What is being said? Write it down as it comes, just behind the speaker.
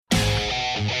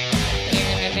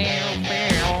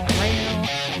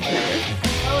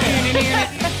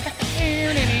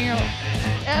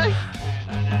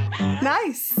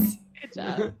Good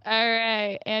job. All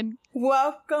right. And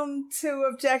welcome to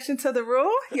Objection to the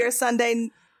Rule, your Sunday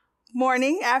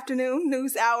morning, afternoon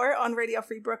news hour on Radio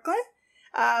Free Brooklyn.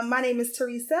 My name is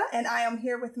Teresa, and I am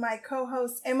here with my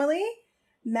co-hosts Emily,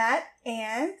 Matt,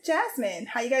 and Jasmine.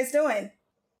 How you guys doing?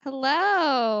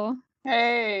 hello.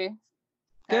 Hey.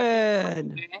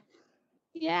 Good.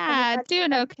 Yeah,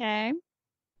 doing okay.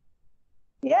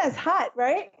 Yeah, it's hot,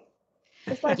 right?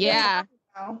 It's like Yeah.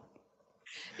 now.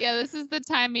 Yeah, this is the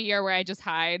time of year where I just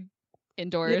hide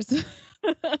indoors.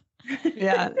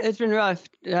 Yeah, it's been rough.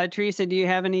 Teresa, do you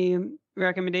have any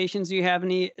recommendations? Do you have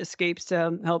any escapes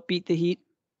to help beat the heat?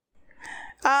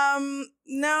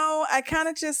 No, I kind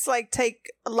of just like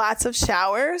take lots of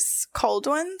showers, cold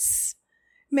ones,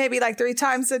 maybe like 3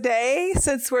 times a day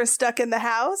since we're stuck in the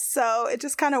house. So it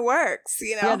just kind of works,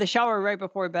 you know? Yeah, the shower right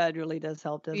before bed really does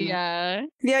help, doesn't it? Yeah.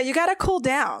 Yeah, you got to cool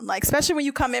down. Like, especially when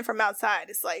you come in from outside,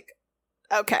 it's like,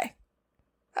 okay.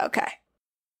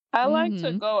 I like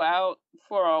to go out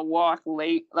for a walk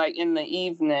late, like in the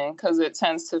evening, because it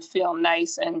tends to feel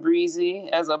nice and breezy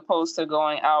as opposed to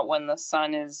going out when the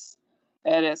sun is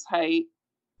at its height.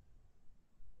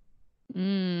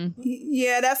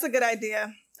 Yeah, that's a good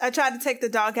idea. I tried to take the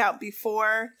dog out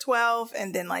before 12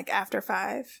 and then like after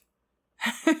 5.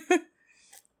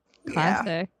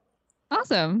 Classic.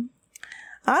 Awesome.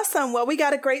 Well, we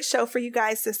got a great show for you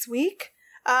guys this week.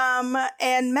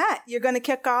 And Matt, you're going to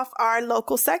kick off our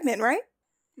local segment, right?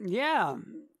 Yeah,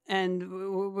 and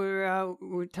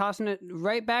we're tossing it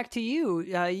right back to you.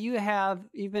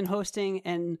 You've been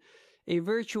hosting a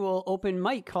virtual open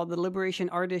mic called the Liberation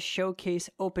Artist Showcase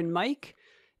Open Mic.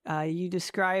 You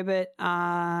describe it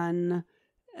on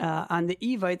the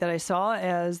Evite that I saw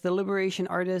as the Liberation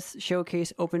Artist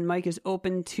Showcase Open Mic is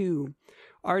open to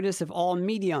artists of all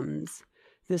mediums.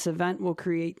 This event will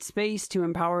create space to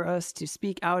empower us to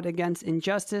speak out against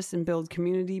injustice and build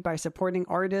community by supporting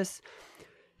artists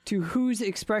to whose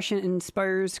expression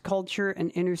inspires culture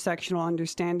and intersectional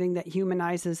understanding that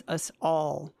humanizes us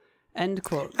all. End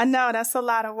quote. I know, that's a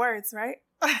lot of words, right?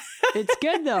 It's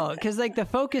good though, because like the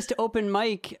focused open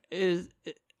mic is,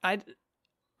 I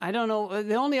don't know.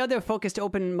 The only other focused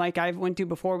open mic I've went to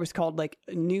before was called like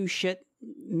New Shit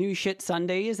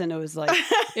Sundays, and it was like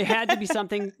it had to be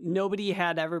something nobody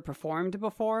had ever performed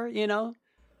before, you know?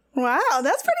 Wow,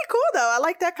 that's pretty cool though. I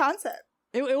like that concept.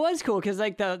 It was cool because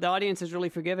like the audience is really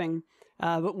forgiving.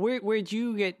 But where'd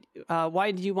you get?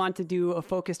 Why did you want to do a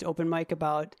focused open mic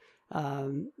about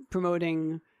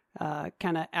promoting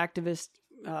kind of activist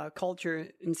culture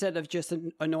instead of just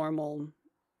a normal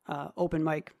open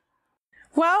mic?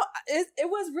 Well, it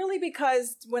was really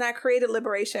because when I created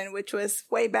Liberation, which was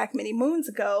way back many moons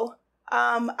ago,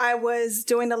 I was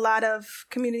doing a lot of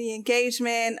community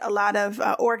engagement, a lot of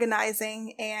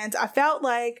organizing, and I felt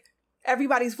like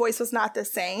everybody's voice was not the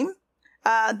same.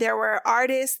 There were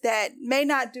artists that may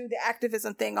not do the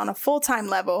activism thing on a full-time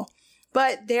level,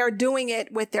 but they're doing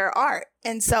it with their art.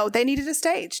 And so they needed a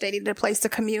stage. They needed a place to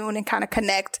commune and kind of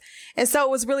connect. And so it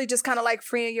was really just kind of like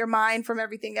freeing your mind from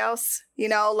everything else. You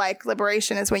know, like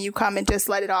Liberation is when you come and just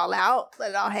let it all out,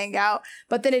 let it all hang out.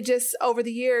 But then it just, over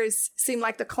the years, seemed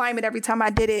like the climate, every time I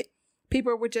did it,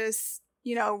 people were just,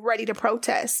 you know, ready to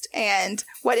protest. And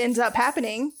what ends up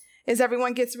happening is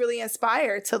everyone gets really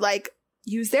inspired to like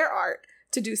use their art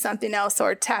to do something else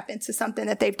or tap into something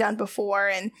that they've done before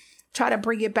and try to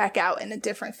bring it back out in a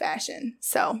different fashion.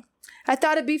 So I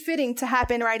thought it'd be fitting to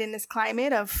happen right in this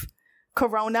climate of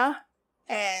Corona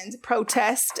and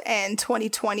protest and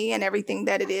 2020 and everything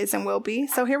that it is and will be.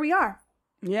 So here we are.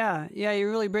 Yeah, you're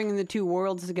really bringing the two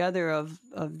worlds together of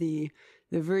the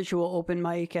virtual open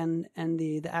mic and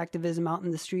the activism out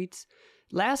in the streets.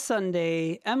 Last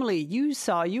Sunday, Emily, you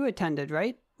attended,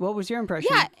 right? What was your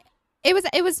impression? Yeah,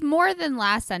 it was more than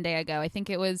last Sunday ago. I think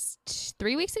it was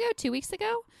 3 weeks ago, 2 weeks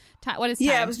ago. What is time?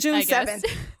 Yeah, it was June 7th.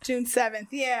 June 7th.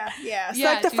 Yeah. It's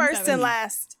like the June first 7th. and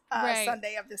last Right.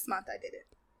 Sunday of this month I did it.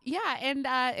 Yeah, and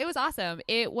it was awesome.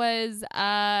 It was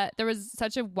there was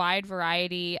such a wide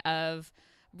variety of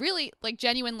really like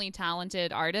genuinely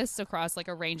talented artists across like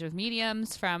a range of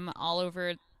mediums from all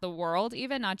over the world,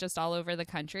 even not just all over the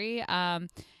country. And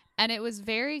it was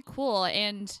very cool.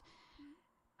 And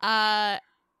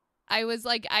I was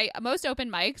like, most open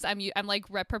mics, I'm like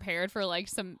prepared for like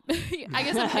some, I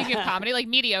guess I'm thinking of comedy, like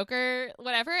mediocre,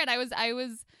 whatever. And I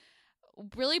was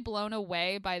really blown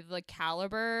away by the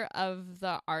caliber of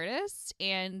the artists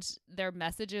and their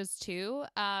messages too.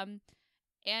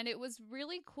 And it was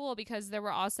really cool because there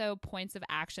were also points of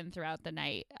action throughout the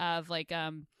night of like,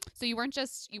 so you weren't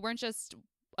just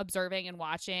observing and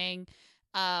watching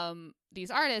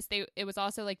these artists. It was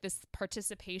also like this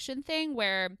participation thing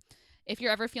where if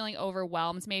you're ever feeling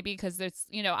overwhelmed, maybe because there's,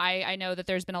 I know that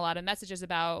there's been a lot of messages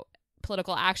about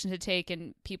political action to take,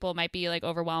 and people might be like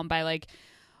overwhelmed by like,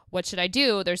 what should I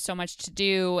do? There's so much to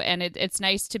do. And it's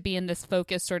nice to be in this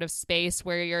focused sort of space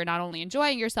where you're not only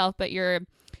enjoying yourself, but you're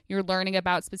learning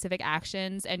about specific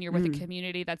actions, and you're with a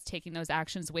community that's taking those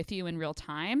actions with you in real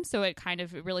time. So it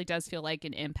really does feel like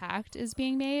an impact is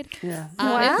being made. Yeah.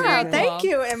 Wow. Cool. Thank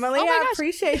you, Emily. I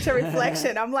appreciate your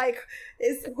reflection. I'm like,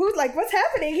 what's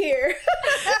happening here?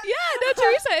 Yeah, no,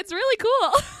 Teresa, it's really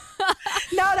cool.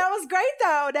 No, that was great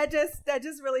though. That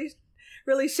just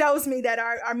really shows me that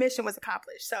our mission was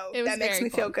accomplished. So that makes me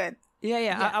feel good.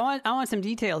 Yeah. I want some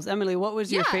details. Emily, what was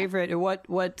your favorite, or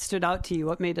what stood out to you?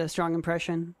 What made a strong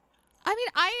impression? I mean,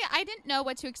 I didn't know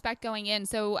what to expect going in.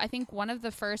 So I think one of the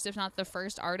first, if not the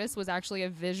first artist, was actually a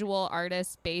visual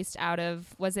artist based out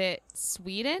of, was it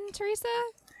Sweden, Teresa?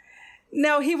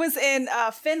 No, he was in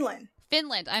Finland.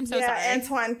 Finland. I'm so sorry. Yeah,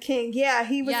 Antoine King. Yeah,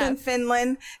 he was in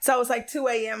Finland. So it was like 2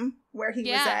 a.m. where he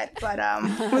was at. But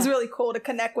it was really cool to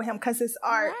connect with him because his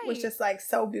art was just like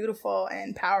so beautiful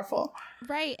and powerful.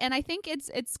 Right. And I think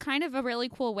it's kind of a really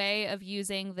cool way of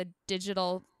using the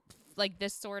digital, like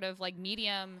this sort of like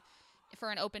medium for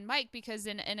an open mic, because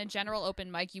in a general open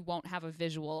mic, you won't have a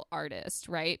visual artist,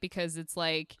 right? Because it's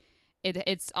like,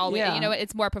 it's always,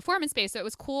 it's more performance based. So it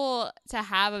was cool to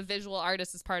have a visual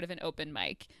artist as part of an open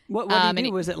mic. What did he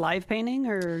do? Was it live painting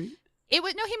or? He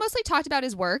mostly talked about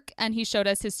his work, and he showed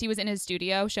us he was in his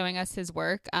studio showing us his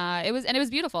work. It was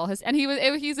beautiful.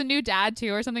 He's a new dad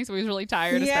too or something. So he was really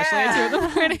tired, especially at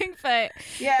 2 a.m. But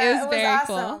it was very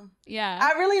awesome. Cool. Yeah.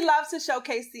 I really love to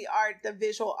showcase the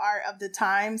visual art of the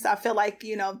times. I feel like,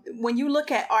 when you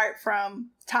look at art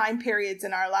from time periods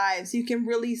in our lives, you can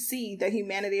really see the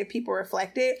humanity of people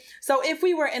reflected. So if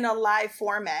we were in a live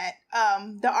format,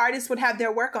 the artists would have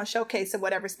their work on showcase in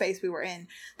whatever space we were in.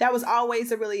 That was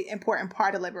always a really important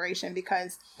part of Liberation,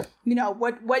 because,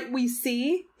 what we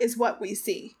see is what we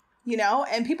see.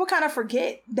 And people kind of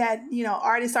forget that,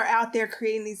 artists are out there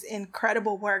creating these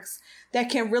incredible works that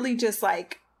can really just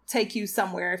like take you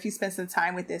somewhere if you spend some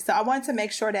time with this. So I wanted to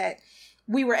make sure that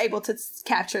we were able to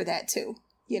capture that too,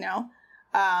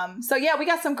 So yeah, we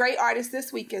got some great artists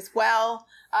this week as well.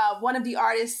 One of the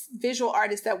visual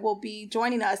artists that will be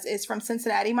joining us is from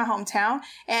Cincinnati, my hometown.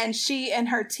 And she and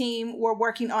her team were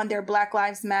working on their Black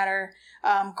Lives Matter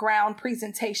ground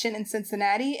presentation in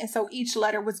Cincinnati. And so each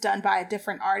letter was done by a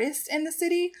different artist in the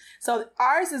city. So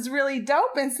ours is really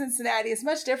dope in Cincinnati. It's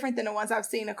much different than the ones I've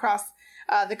seen across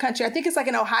the country. I think it's like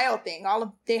an Ohio thing.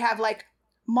 They have like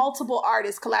multiple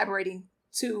artists collaborating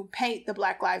to paint the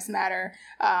Black Lives Matter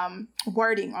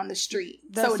wording on the street.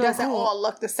 So it doesn't all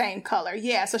look the same color.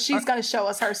 Yeah. So she's going to show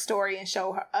us her story and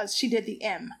show us. She did the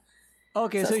M.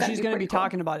 Okay. So she's going to be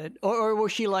talking about it. Or will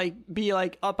she be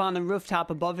up on the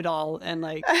rooftop above it all and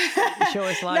like show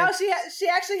us live? No, she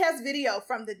actually has video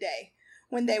from the day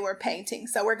when they were painting.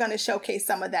 So we're going to showcase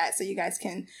some of that so you guys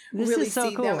can really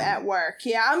see them at work.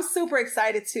 Yeah, I'm super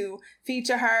excited to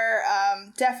feature her.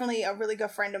 Definitely a really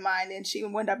good friend of mine, and she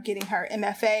wound up getting her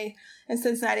MFA in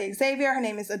Cincinnati Xavier. Her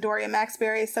name is Adoria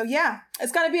Maxberry. So yeah,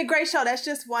 it's going to be a great show. That's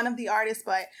just one of the artists,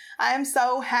 but I am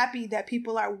so happy that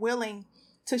people are willing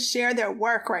to share their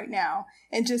work right now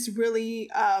and just really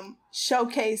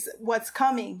showcase what's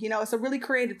coming. It's a really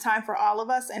creative time for all of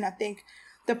us. And I think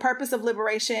the purpose of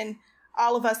Liberation,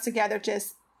 all of us together,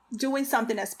 just doing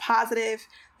something that's positive,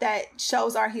 that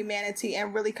shows our humanity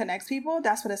and really connects people.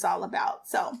 That's what it's all about.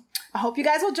 So I hope you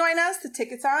guys will join us. The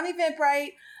tickets are on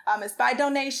Eventbrite. It's by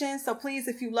donation. So please,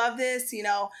 if you love this,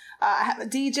 I have a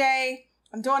DJ.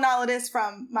 I'm doing all of this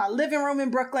from my living room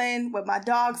in Brooklyn with my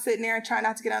dog sitting there and trying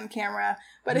not to get on the camera.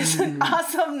 But it's an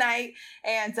awesome night.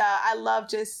 And I love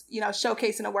just,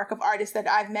 showcasing the work of artists that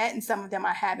I've met, and some of them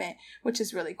I haven't, which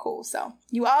is really cool. So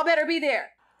you all better be there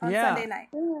on Sunday night.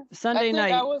 Sunday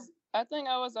night. I think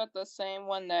I was at the same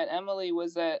one that Emily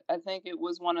was at. I think it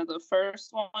was one of the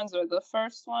first ones or the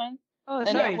first one. Oh,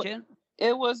 sorry, Jen.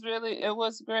 It was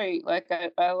great. Like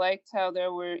I liked how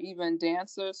there were even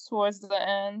dancers towards the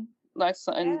end.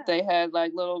 And they had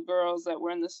like little girls that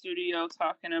were in the studio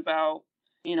talking about,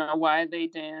 why they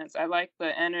dance. I like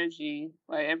the energy.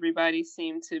 Like everybody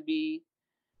seemed to be,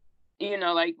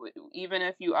 like even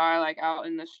if you are like out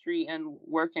in the street and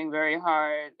working very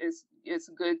hard, it's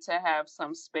good to have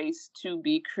some space to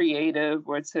be creative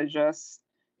or to just,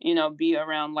 be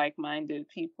around like-minded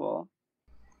people.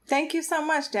 Thank you so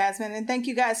much, Jasmine. And thank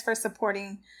you guys for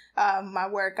supporting my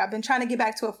work. I've been trying to get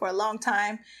back to it for a long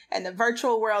time, and the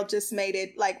virtual world just made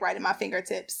it like right at my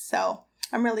fingertips. So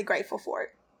I'm really grateful for it.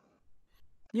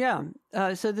 Yeah.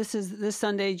 So this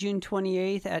Sunday, June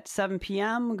 28th at 7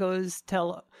 p.m. goes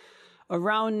till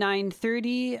around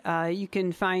 9:30. You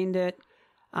can find it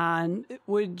on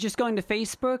just going to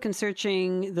Facebook and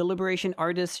searching the Liberation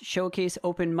Artists Showcase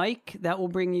Open Mic. That will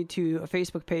bring you to a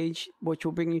Facebook page, which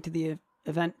will bring you to the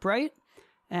Eventbrite.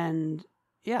 And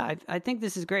yeah, I think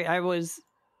this is great.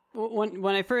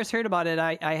 When I first heard about it,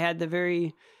 I had the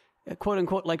very quote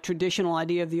unquote like traditional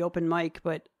idea of the open mic,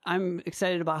 but I'm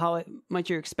excited about how much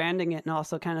you're expanding it, and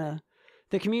also kind of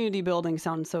the community building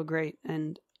sounds so great.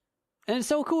 And it's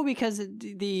so cool because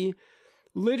the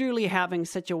literally having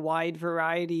such a wide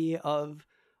variety of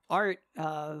art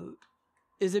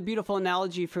is a beautiful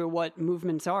analogy for what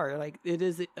movements are. Like, it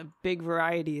is a big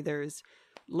variety. There's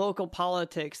local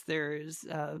politics, there's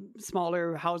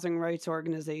smaller housing rights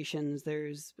organizations,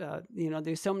 there's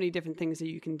there's so many different things that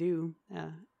you can do,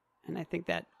 and I think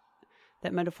that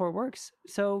metaphor works.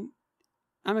 So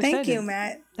I'm excited. Thank you,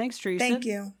 Matt. Thanks, Teresa. Thank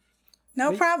you.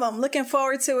 No problem. Looking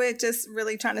forward to it. Just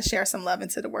really trying to share some love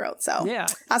into the world. So yeah,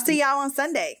 I'll see y'all on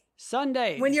Sunday.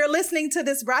 When you're listening to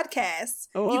this broadcast,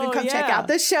 you can come check out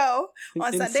the show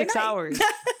on Sunday 6 night. hours.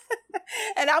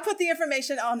 And I'll put the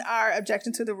information on our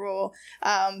Objection to the Rule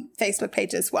Facebook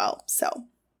page as well. So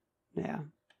yeah,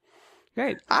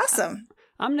 great, awesome.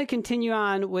 I'm going to continue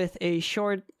on with a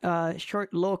short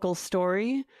local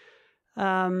story.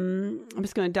 I'm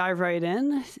just going to dive right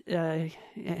in.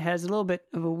 It has a little bit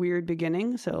of a weird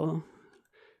beginning, so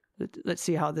let's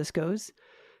see how this goes.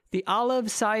 The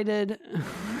olive-sided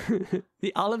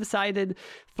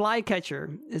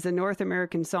flycatcher is a North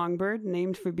American songbird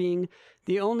named for being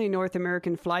the only North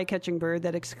American fly-catching bird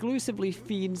that exclusively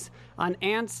feeds on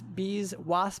ants, bees,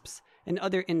 wasps, and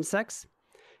other insects.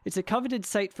 It's a coveted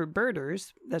site for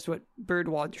birders. That's what bird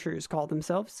watchers call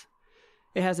themselves.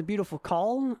 It has a beautiful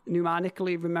call,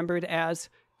 mnemonically remembered as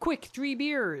 "Quick, 3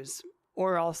 beers,"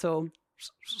 or also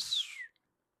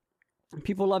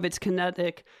people love its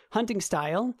kinetic hunting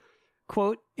style.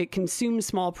 Quote, "It consumes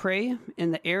small prey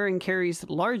in the air and carries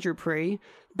larger prey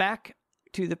back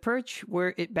to the perch,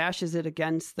 where it bashes it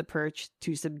against the perch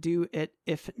to subdue it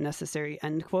if necessary,"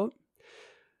 end quote.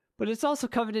 But it's also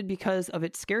coveted because of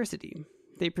its scarcity.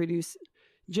 They produce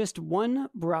just one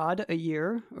brood a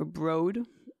year, or brood,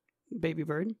 baby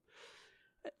bird.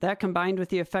 That, combined with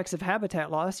the effects of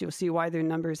habitat loss, you'll see why their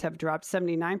numbers have dropped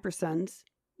 79%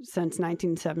 since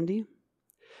 1970.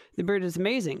 The bird is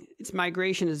amazing. Its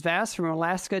migration is vast from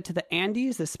Alaska to the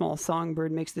Andes. The small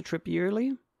songbird makes the trip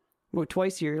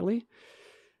twice yearly.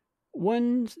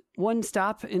 One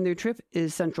stop in their trip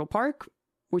is Central Park,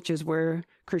 which is where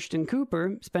Christian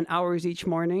Cooper spent hours each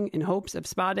morning in hopes of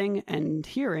spotting and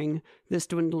hearing this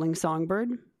dwindling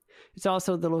songbird. It's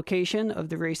also the location of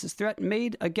the racist threat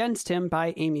made against him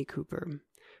by Amy Cooper.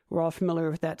 We're all familiar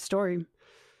with that story.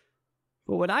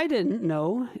 But what I didn't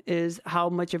know is how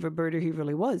much of a birder he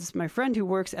really was. My friend who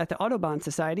works at the Audubon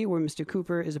Society, where Mr.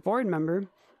 Cooper is a board member,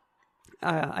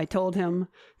 I told him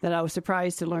that I was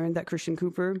surprised to learn that Christian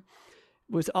Cooper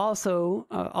was also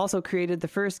created the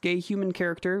first gay human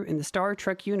character in the Star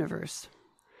Trek universe.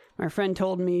 My friend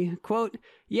told me, quote,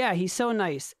 "Yeah, he's so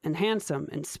nice and handsome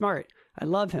and smart. I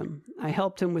love him. I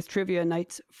helped him with trivia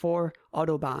nights for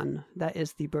Audubon." That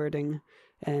is the Birding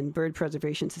and Bird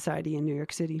Preservation Society in New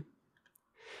York City.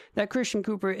 That Christian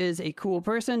Cooper is a cool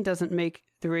person doesn't make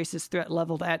the racist threat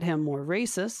leveled at him more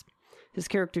racist. His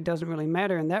character doesn't really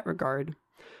matter in that regard.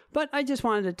 But I just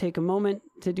wanted to take a moment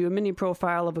to do a mini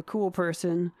profile of a cool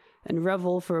person and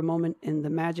revel for a moment in the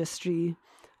majesty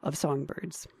of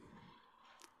songbirds.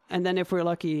 And then if we're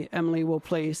lucky, Emily will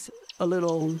place a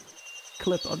little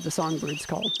clip of the songbird's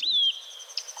call.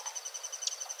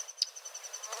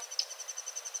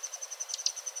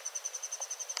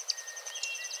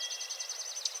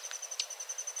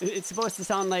 It's supposed to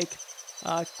sound like,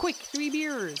 "Quick, 3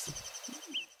 beers."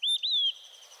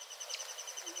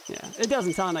 Yeah, it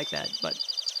doesn't sound like that, but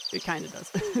it kind of does.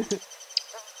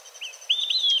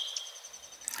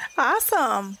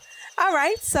 Awesome. All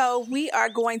right, so we are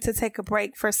going to take a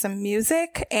break for some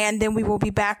music, and then we will be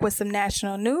back with some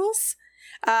national news.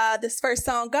 This first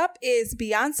song up is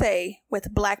Beyonce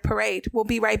with Black Parade. We'll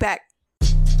be right back.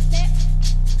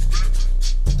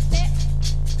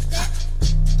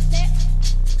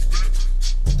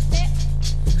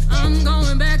 I'm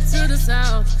going back to the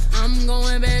South. I'm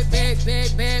going back,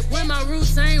 where my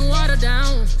roots ain't watered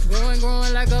down. Growing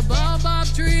like a baobab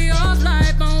tree of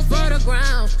life on fertile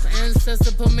ground. My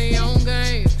ancestor put me on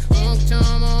game, on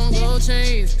charm, on gold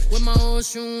chains, with my old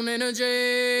shoon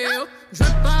energy.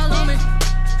 Drip all on me.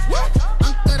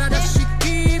 Uncle that she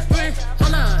keep it.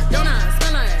 Hold up, don't I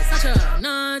smell like such a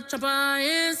non-chopper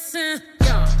instant?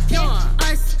 Yeah, pure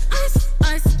ice,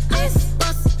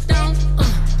 bust down,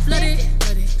 flood it,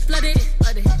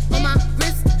 on my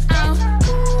wrist out.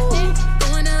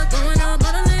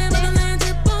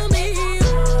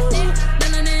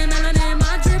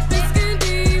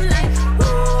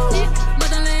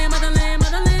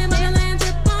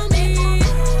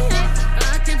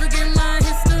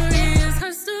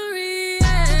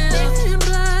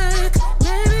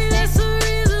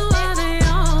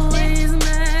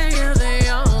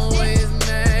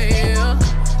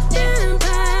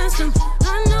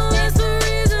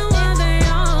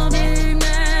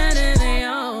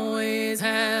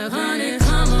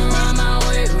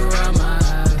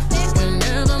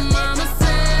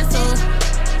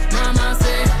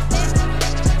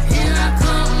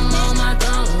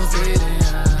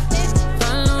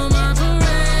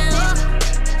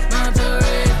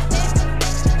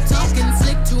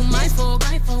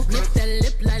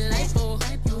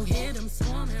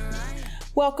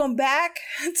 Welcome back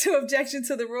to Objection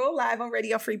to the Rule, live on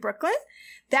Radio Free Brooklyn.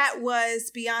 That was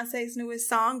Beyonce's newest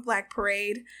song, Black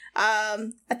Parade. I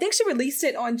think she released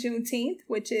it on Juneteenth,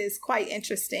 which is quite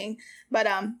interesting. But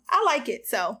I like it.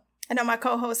 So I know my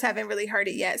co-hosts haven't really heard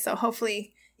it yet. So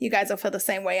hopefully you guys will feel the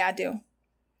same way I do.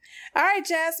 All right,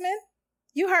 Jasmine,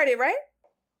 you heard it, right?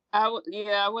 I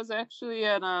was actually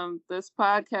at this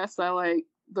podcast.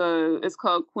 It's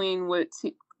called Queen with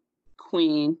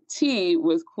Tea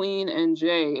with Queen and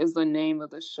Jay is the name of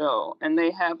the show, and they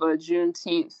have a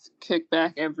Juneteenth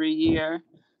kickback every year.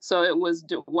 So it was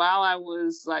while I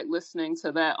was like listening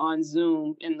to that on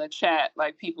Zoom in the chat,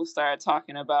 like people started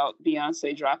talking about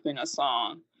Beyonce dropping a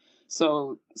song.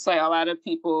 So it's like a lot of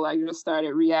people like just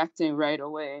started reacting right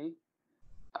away.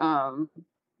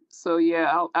 So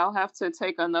yeah, I'll have to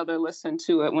take another listen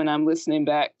to it when I'm listening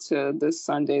back to this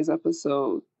Sunday's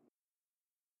episode.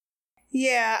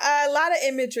 Yeah, a lot of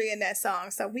imagery in that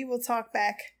song. So we will talk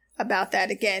back about that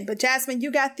again. But Jasmine,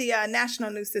 you got the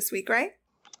national news this week, right?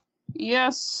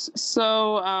 Yes.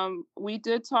 So we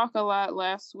did talk a lot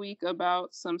last week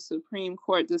about some Supreme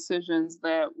Court decisions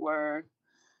that were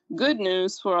good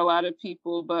news for a lot of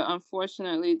people. But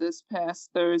unfortunately, this past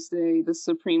Thursday, the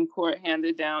Supreme Court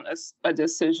handed down a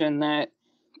decision that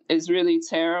is really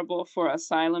terrible for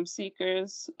asylum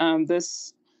seekers.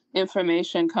 This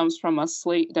information comes from a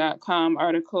Slate.com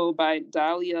article by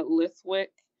Dahlia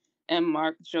Lithwick and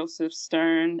Mark Joseph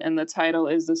Stern, and the title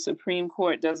is "The Supreme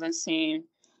Court Doesn't See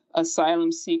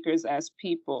Asylum Seekers as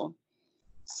People."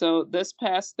 So this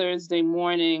past Thursday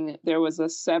morning, there was a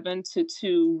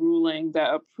 7-2 ruling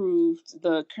that approved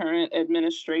the current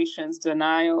administration's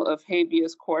denial of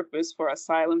habeas corpus for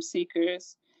asylum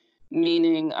seekers,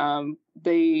 meaning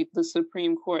the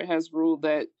Supreme Court has ruled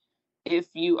that if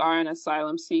you are an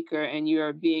asylum seeker and you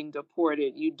are being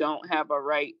deported, you don't have a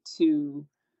right to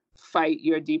fight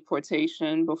your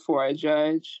deportation before a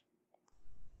judge.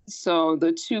 So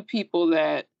the two people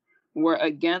that were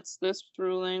against this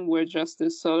ruling were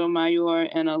Justice Sotomayor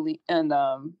and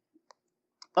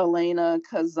Elena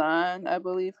Kazan, I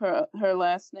believe her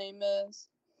last name is.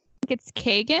 It's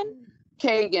Kagan.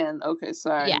 Kagan. Okay,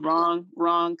 sorry, yeah.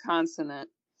 Wrong consonant.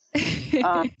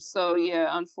 So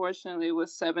yeah, unfortunately it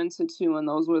was 7-2, and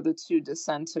those were the two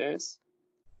dissenters.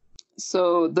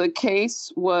 So the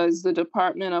case was the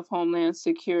Department of Homeland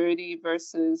Security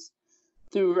versus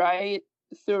Thurai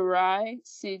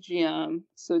Sigiam.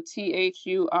 So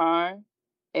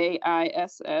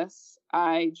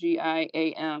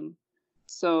ThurAISSIGIAM.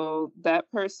 So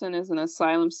that person is an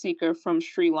asylum seeker from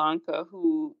Sri Lanka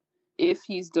who, if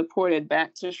he's deported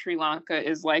back to Sri Lanka,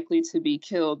 is likely to be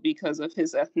killed because of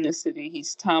his ethnicity.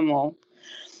 He's Tamil.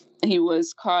 He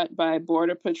was caught by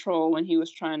Border Patrol when he was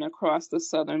trying to cross the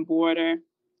southern border.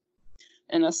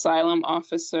 An asylum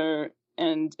officer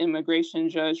and immigration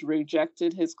judge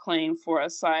rejected his claim for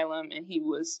asylum, and he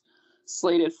was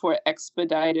slated for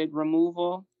expedited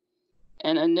removal.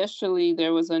 And initially,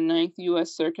 there was a 9th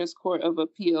U.S. Circuit Court of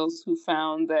Appeals who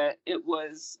found that it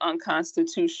was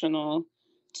unconstitutional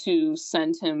to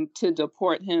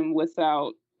deport him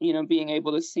without, being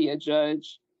able to see a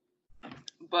judge.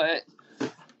 But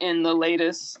in the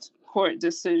latest court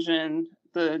decision,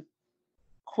 the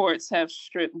courts have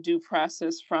stripped due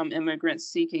process from immigrants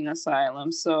seeking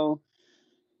asylum. So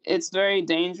it's very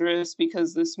dangerous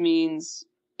because this means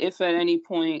if at any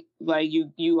point, like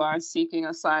you are seeking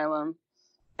asylum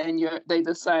and they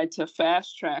decide to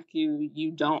fast track you,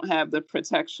 you don't have the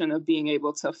protection of being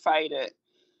able to fight it.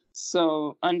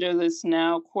 So under this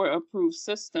now court-approved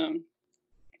system,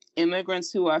 immigrants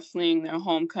who are fleeing their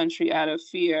home country out of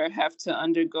fear have to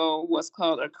undergo what's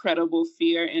called a credible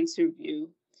fear interview,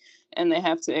 and they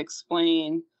have to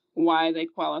explain why they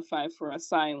qualify for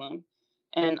asylum.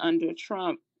 And under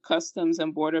Trump, Customs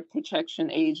and Border Protection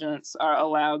agents are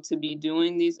allowed to be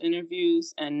doing these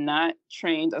interviews and not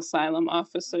trained asylum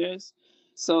officers.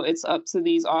 So it's up to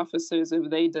these officers if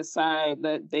they decide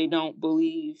that they don't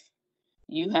believe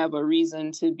you have a reason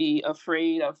to be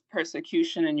afraid of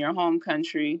persecution in your home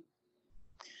country.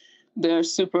 Their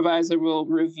supervisor will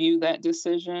review that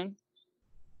decision.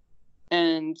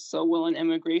 And so will an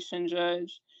immigration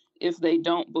judge. If they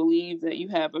don't believe that you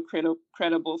have a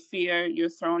credible fear, you're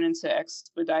thrown into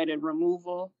expedited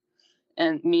removal,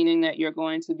 and meaning that you're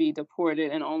going to be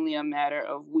deported in only a matter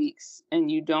of weeks, and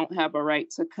you don't have a right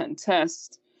to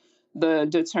contest the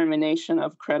determination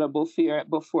of credible fear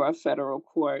before a federal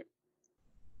court.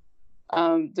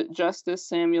 Justice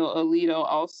Samuel Alito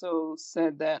also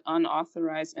said that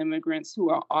unauthorized immigrants who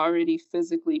are already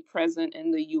physically present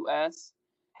in the U.S.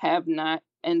 have not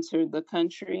entered the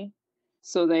country.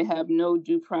 so they have no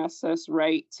due process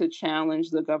right to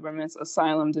challenge the government's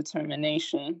asylum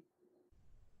determination.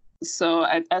 So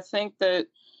I think that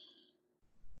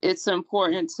it's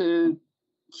important to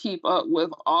keep up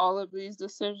with all of these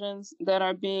decisions that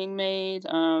are being made.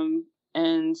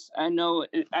 And I know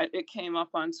it came up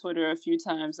on Twitter a few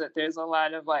times that there's a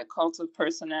lot of like cult of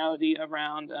personality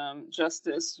around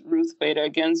Justice Ruth Bader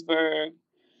Ginsburg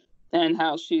and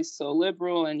how she's so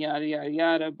liberal and yada, yada,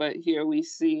 yada. But here we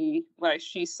see like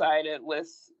she sided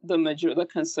with the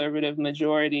conservative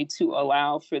majority to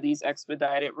allow for these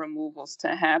expedited removals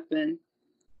to happen.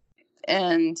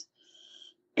 And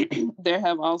there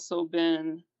have also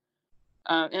been,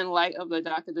 in light of the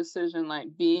DACA decision, like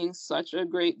being such a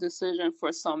great decision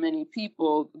for so many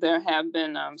people, there have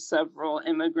been several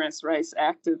immigrants' rights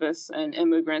activists and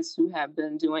immigrants who have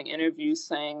been doing interviews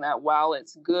saying that while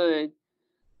it's good,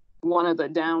 one of the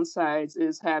downsides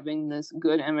is having this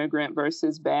good immigrant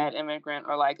versus bad immigrant,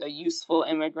 or like a useful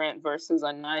immigrant versus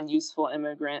a non-useful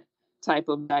immigrant type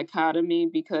of dichotomy,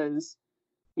 because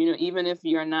even if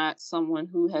you're not someone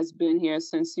who has been here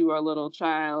since you were a little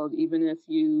child, even if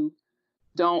you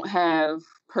don't have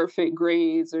perfect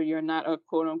grades or you're not a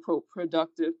quote unquote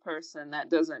productive person,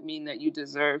 that doesn't mean that you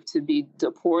deserve to be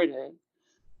deported.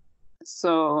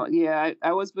 So yeah,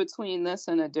 I was between this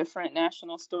and a different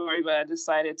national story, but I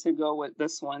decided to go with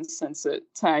this one since it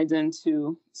tied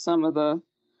into some of the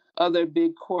other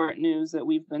big court news that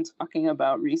we've been talking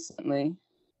about recently.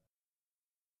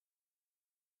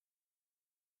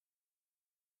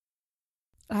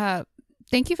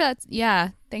 Thank you for that.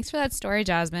 Yeah, thanks for that story,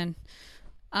 Jasmine.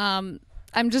 I'm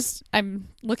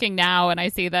looking now and I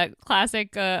see that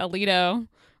classic Alito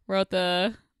wrote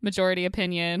the majority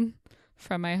opinion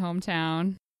from my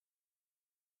hometown.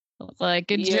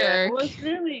 Like a jerk. It was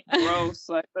really gross.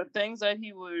 Like the things that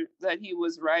he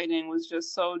was writing was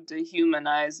just so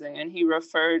dehumanizing, and he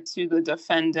referred to the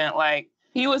defendant like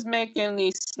he was making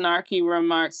these snarky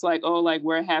remarks like, "Oh, like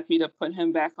we're happy to put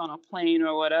him back on a plane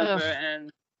or whatever." Ugh.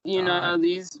 And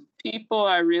these people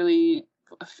are really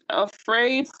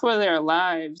afraid for their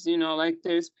lives. Like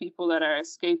there's people that are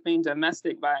escaping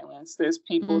domestic violence. There's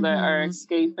people that are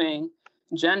escaping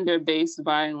gender-based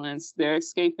violence. They're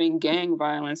escaping gang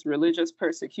violence, religious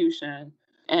persecution.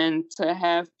 And to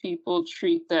have people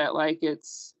treat that like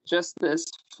it's just this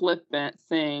flippant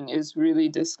thing is really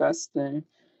disgusting.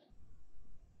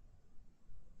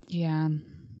 Yeah.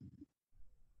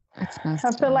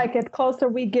 I feel like the closer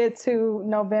we get to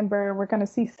November, we're going to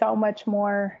see so much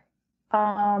more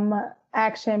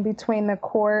action between the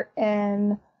court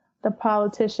and the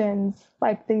politicians.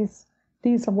 Like these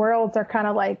worlds are kind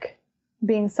of like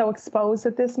being so exposed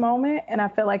at this moment. And I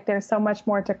feel like there's so much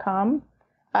more to come.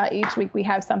 Each week we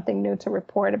have something new to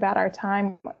report about our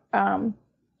time. And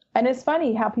it's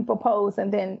funny how people pose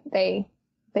and then they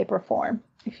perform,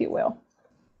 if you will.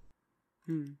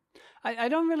 I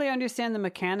don't really understand the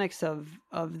mechanics of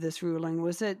this ruling.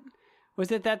 Was it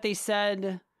that they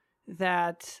said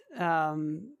that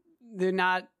they're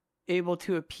not able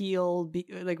to appeal?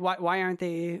 Why aren't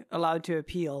they allowed to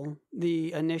appeal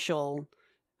the initial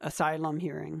asylum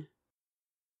hearing?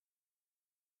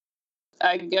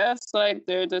 I guess like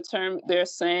they're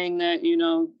saying that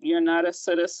you're not a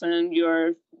citizen.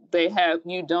 You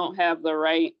don't have the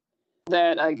right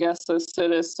that I guess a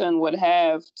citizen would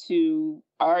have to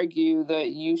argue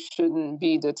that you shouldn't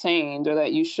be detained or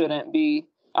that you shouldn't be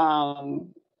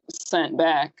sent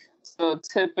back. So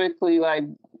typically, like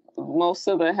most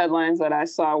of the headlines that I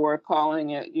saw were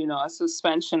calling it, a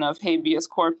suspension of habeas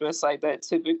corpus, like that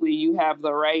typically you have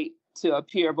the right to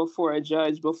appear before a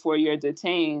judge before you're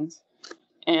detained.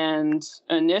 And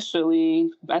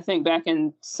initially, I think back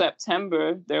in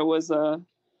September, there was a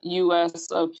U.S.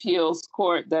 appeals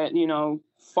court that,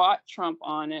 fought Trump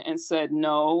on it and said,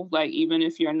 no, like even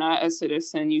if you're not a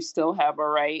citizen, you still have a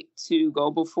right to go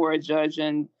before a judge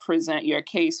and present your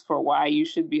case for why you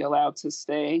should be allowed to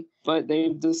stay. But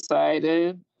they've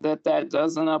decided that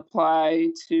doesn't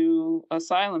apply to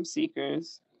asylum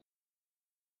seekers.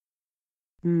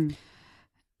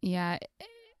 Yeah,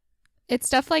 it's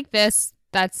stuff like this.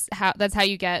 That's how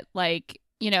you get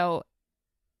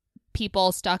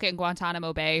people stuck in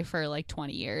Guantanamo Bay for like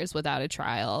 20 years without a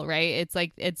trial, right?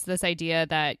 It's this idea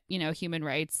that, human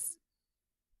rights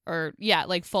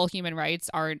full human rights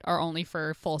are only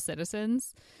for full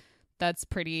citizens. That's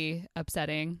pretty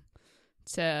upsetting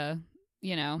to,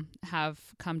 have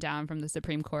come down from the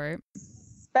Supreme Court.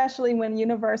 Especially when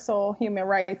universal human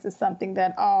rights is something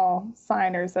that all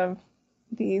signers of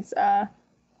these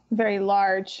very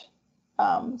large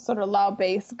sort of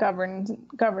law-based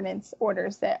governance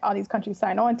orders that all these countries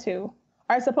sign on to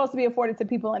are supposed to be afforded to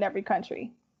people in every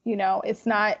country. You know, it's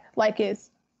not like it's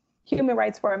human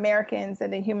rights for Americans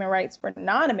and then human rights for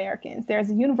non-Americans.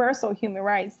 There's universal human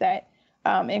rights that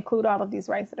include all of these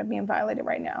rights that are being violated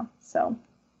right now. So,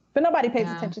 but nobody pays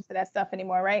attention to that stuff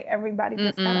anymore, right? Everybody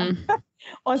just kind of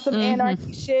on some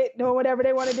anarchy shit, doing whatever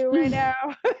they want to do right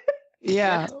now.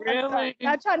 Yeah. Really?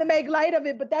 Not trying to make light of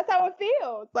it, but that's how it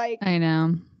feels. Like, I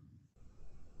know.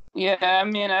 Yeah, I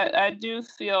mean, I do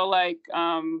feel like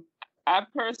I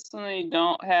personally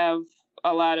don't have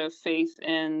a lot of faith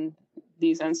in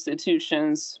these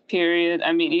institutions, period.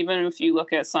 I mean, even if you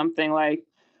look at something like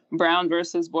Brown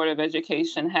versus Board of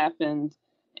Education happened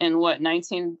in what,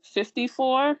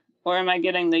 1954? Or am I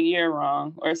getting the year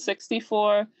wrong? Or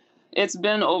 64? It's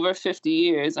been over 50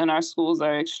 years and our schools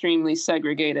are extremely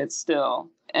segregated still.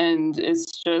 And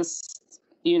it's just,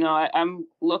 you know, I'm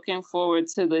looking forward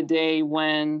to the day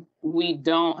when we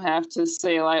don't have to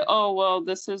say like, oh, well,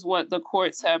 this is what the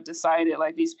courts have decided,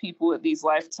 like these people with these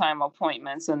lifetime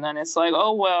appointments. And then it's like,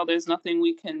 oh, well, there's nothing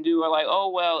we can do. Or like, oh,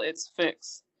 well, it's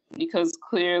fixed. Because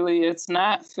clearly it's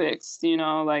not fixed, you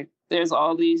know, like there's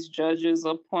all these judges'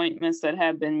 appointments that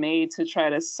have been made to try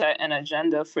to set an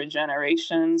agenda for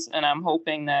generations. And I'm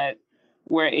hoping that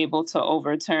we're able to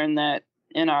overturn that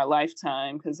in our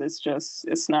lifetime because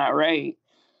it's not right.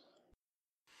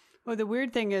 Well, the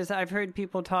weird thing is I've heard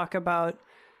people talk about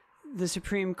the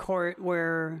Supreme Court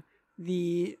where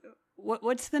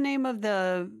what's the name of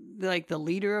the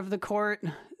leader of the court?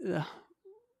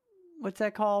 What's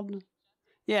that called?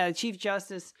 Yeah, Chief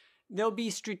Justice. They'll be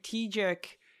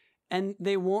strategic and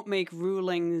they won't make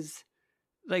rulings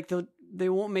they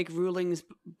won't make rulings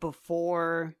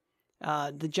before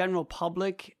the general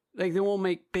public. Like they won't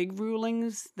make big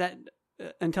rulings that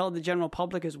until the general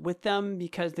public is with them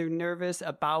because they're nervous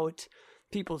about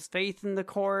people's faith in the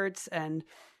courts. And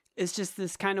it's just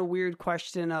this kind of weird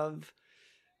question of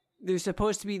there's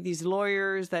supposed to be these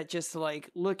lawyers that just like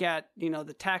look at, you know,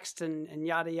 the text and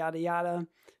yada, yada, yada.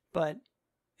 But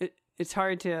it's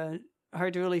hard to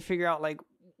really figure out like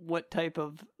what type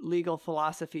of legal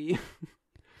philosophy.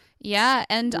 Yeah.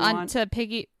 And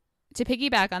to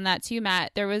piggyback on that too,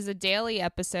 Matt, there was a daily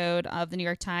episode of the New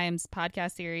York Times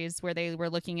podcast series where they were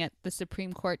looking at the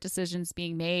Supreme Court decisions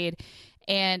being made.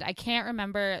 And I can't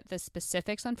remember the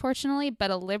specifics, unfortunately, but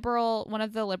one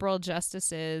of the liberal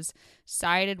justices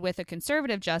sided with a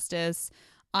conservative justice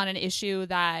on an issue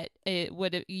that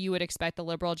you would expect the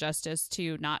liberal justice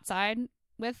to not side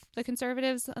with the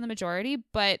conservatives on the majority.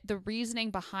 But the reasoning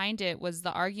behind it was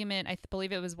the argument, I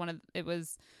believe it was one of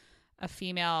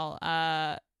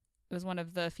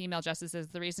the female justices.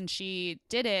 The reason she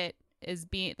did it is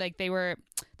being like the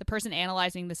person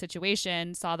analyzing the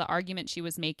situation saw the argument she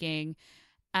was making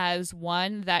as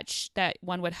one that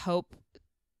one would hope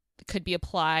could be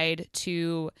applied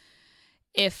to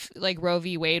if like Roe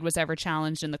v. Wade was ever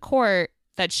challenged in the court,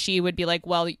 that she would be like,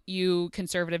 well, you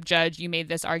conservative judge, you made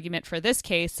this argument for this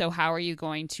case, so how are you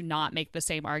going to not make the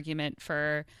same argument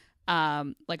for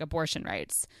like abortion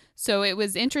rights? So it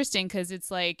was interesting because it's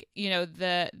like, you know,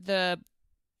 the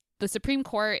Supreme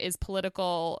Court is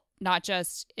political, not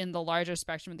just in the larger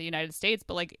spectrum of the United States,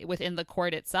 but like within the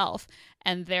court itself.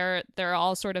 And they're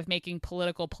all sort of making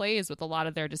political plays with a lot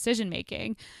of their decision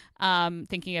making,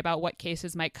 thinking about what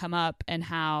cases might come up and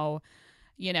how,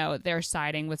 you know, they're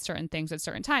siding with certain things at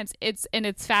certain times. It's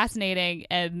fascinating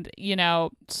and, you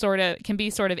know, sort of can be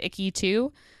sort of icky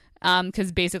too.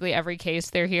 Because basically every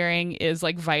case they're hearing is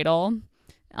like vital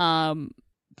for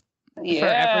everyone.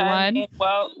 I mean,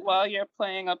 while you're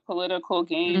playing a political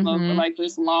game of like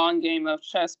this long game of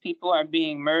chess, people are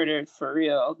being murdered for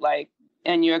real. Like,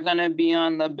 and you're gonna be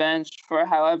on the bench for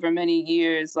however many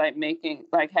years, like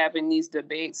having these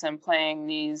debates and playing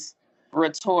these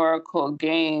rhetorical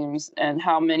games, and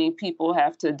how many people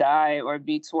have to die or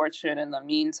be tortured in the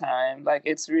meantime. Like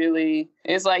it's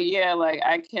like, yeah, like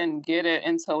I can get it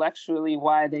intellectually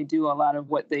why they do a lot of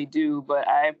what they do, but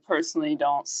I personally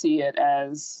don't see it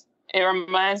as, it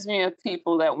reminds me of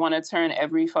people that want to turn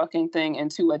every fucking thing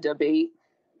into a debate.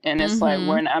 And it's like,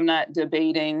 I'm not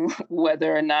debating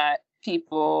whether or not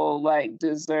people like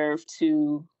deserve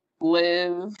to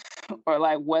live, or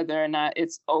like whether or not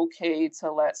it's okay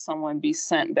to let someone be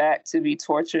sent back to be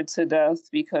tortured to death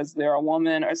because they're a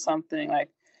woman or something. Like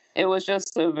it was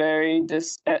just a very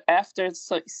after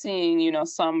seeing, you know,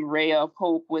 some ray of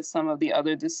hope with some of the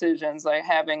other decisions, like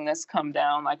having this come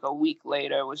down like a week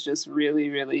later was just really,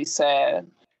 really sad.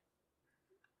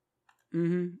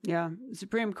 Yeah,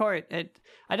 Supreme Court.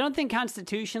 I don't think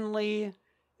constitutionally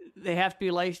they have to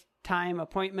be lifetime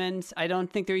appointments. I don't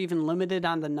think they're even limited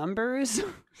on the numbers.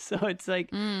 So it's like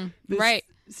this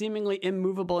seemingly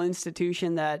immovable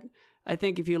institution that I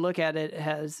think if you look at it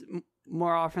has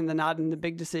more often than not in the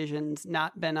big decisions,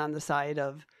 not been on the side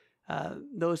of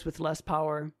those with less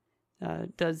power.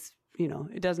 It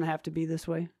doesn't have to be this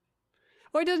way.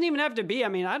 Or it doesn't even have to be. I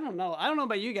mean, I don't know. I don't know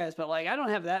about you guys, but like, I don't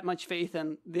have that much faith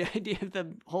in the idea of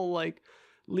the whole like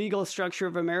legal structure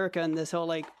of America and this whole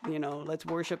like, let's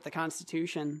worship the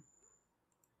Constitution.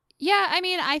 Yeah, I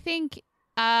mean, I think,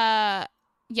 I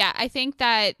think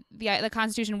that the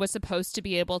Constitution was supposed to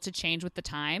be able to change with the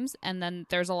times, and then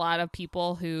there's a lot of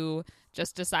people who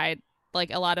just decide,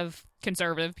 like a lot of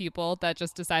conservative people that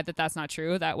just decide that that's not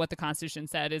true, that what the Constitution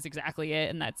said is exactly it,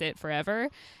 and that's it forever.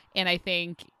 And I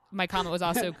think my comment was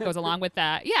also goes along with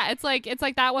that. Yeah, it's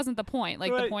like that wasn't the point.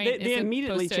 Like the point they is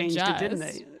immediately changed it, didn't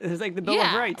they? It was like the Bill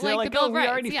of Rights. They're like, the Bill of we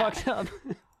Rights, already fucked up.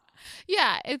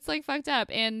 Yeah, it's like fucked up.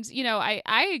 And,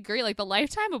 I agree. Like the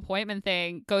lifetime appointment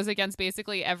thing goes against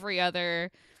basically every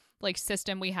other like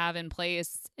system we have in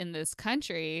place in this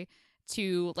country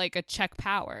to like a check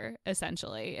power,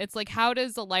 essentially. It's like, how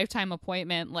does a lifetime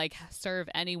appointment like serve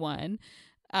anyone?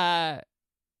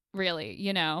 Really,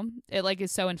 it like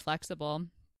is so inflexible.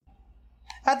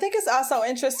 I think it's also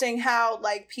interesting how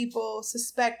like people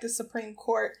suspect the Supreme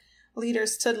Court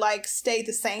leaders to like stay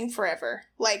the same forever.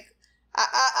 Like,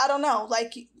 I don't know,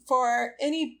 like for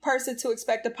any person to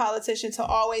expect a politician to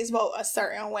always vote a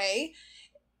certain way,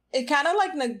 it kind of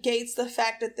like negates the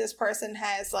fact that this person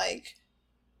has like,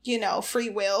 free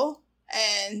will,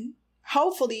 and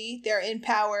hopefully they're in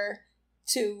power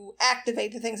to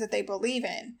activate the things that they believe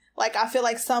in. Like, I feel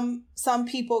like some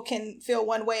people can feel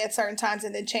one way at certain times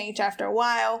and then change after a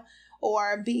while,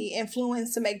 or be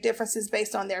influenced to make differences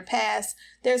based on their past.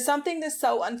 There's something that's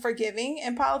so unforgiving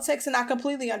in politics, and I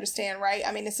completely understand, right?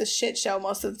 I mean, it's a shit show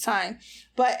most of the time.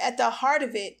 But at the heart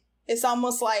of it, it's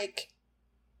almost like,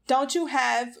 don't you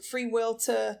have free will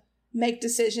to make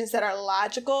decisions that are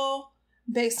logical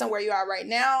based on where you are right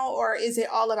now? Or is it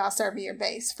all about serving your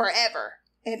base forever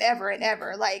and ever and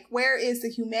ever? Like, where is the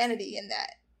humanity in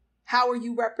that? How are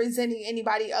you representing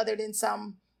anybody other than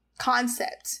some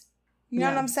concept? You know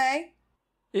what I'm saying?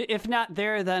 If not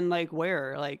there, then like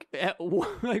where? Like,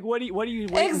 like what do you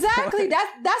exactly? For?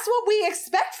 That's what we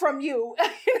expect from you.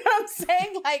 You know what I'm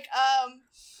saying? Like,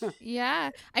 yeah.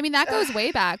 I mean, that goes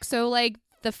way back. So like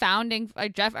the founding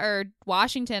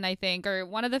Washington, I think, or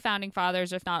one of the founding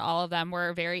fathers, if not all of them,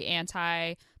 were very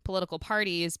anti political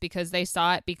parties because they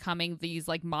saw it becoming these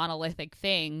like monolithic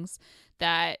things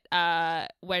that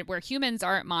where humans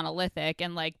aren't monolithic,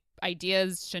 and like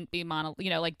ideas shouldn't be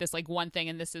like this like one thing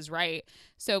and this is right.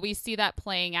 So we see that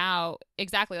playing out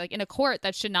exactly like in a court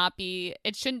that shouldn't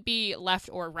be left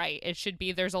or right. It should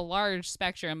be, there's a large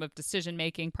spectrum of decision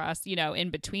making process, in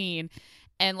between.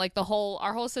 And like our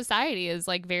whole society is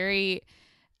like very,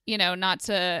 not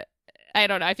to, I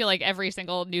don't know, I feel like every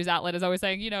single news outlet is always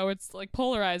saying, it's like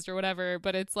polarized or whatever,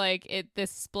 but it's like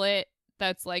this split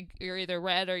that's like you're either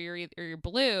red or you're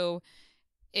blue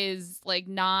is like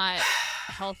not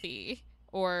healthy,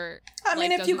 or I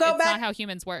mean, if you go back, not how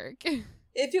humans work.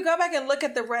 If you go back and look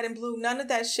at the red and blue, none of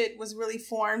that shit was really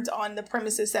formed on the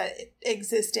premises that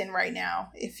exist in right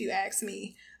now, if you ask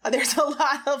me. There's a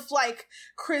lot of like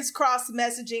crisscross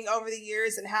messaging over the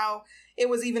years, and how it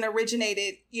was even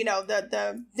originated,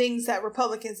 the things that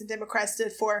Republicans and Democrats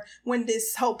stood for when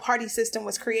this whole party system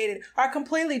was created are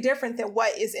completely different than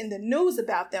what is in the news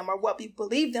about them or what we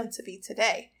believe them to be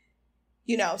today.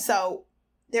 So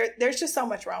there's just so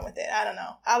much wrong with it. I don't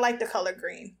know. I like the color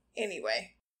green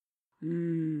anyway.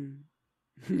 Ooh,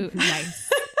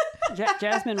 nice.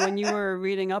 Jasmine, when you were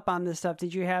reading up on this stuff,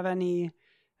 did you have any,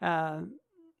 what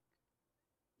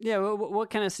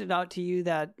kind of stood out to you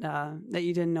that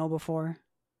you didn't know before?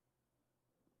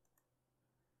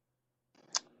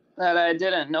 That I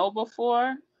didn't know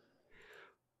before?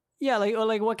 Yeah,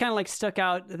 like what kind of like stuck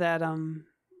out that,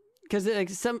 because like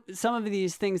some of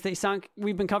these things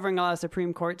we've been covering a lot of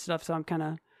Supreme Court stuff, so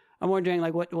I'm wondering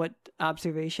like what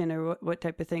observation or what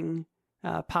type of thing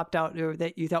popped out or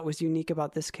that you thought was unique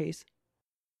about this case.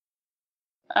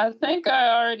 I think I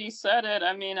already said it.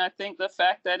 I mean, I think the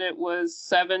fact that it was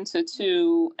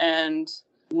 7-2, and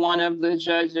one of the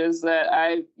judges that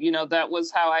that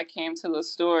was how I came to the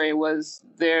story, was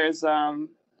there's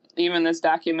even this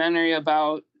documentary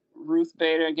about Ruth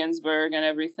Bader Ginsburg and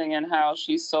everything and how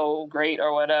she's so great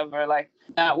or whatever. Like,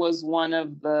 that was one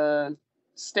of the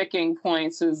sticking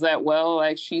points, is that, well,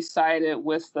 like, she sided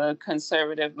with the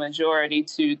conservative majority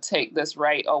to take this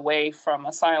right away from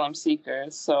asylum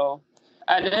seekers. So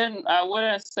I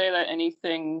wouldn't say that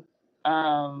anything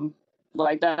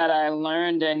like that I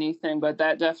learned anything, but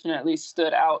that definitely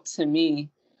stood out to me,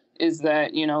 is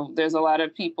that, there's a lot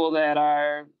of people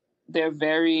that they're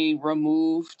very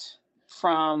removed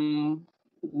from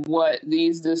what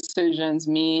these decisions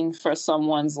mean for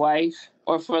someone's life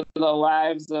or for the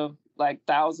lives of like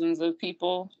thousands of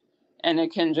people. And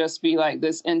it can just be like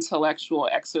this intellectual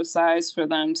exercise for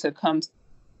them to come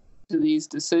to these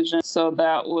decisions. So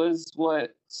that was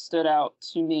what stood out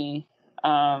to me.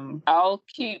 I'll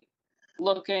keep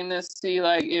looking to see,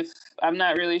 like, if I'm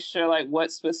not really sure like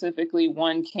what specifically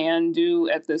one can do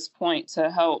at this point to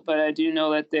help, but I do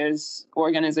know that there's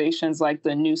organizations like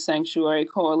the New Sanctuary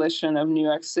Coalition of New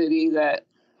York City that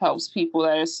helps people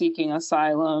that are seeking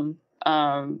asylum.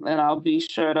 And I'll be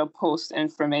sure to post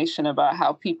information about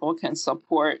how people can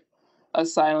support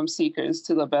asylum seekers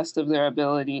to the best of their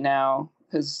ability now,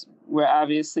 because we're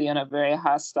obviously in a very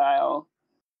hostile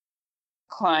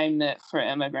climate for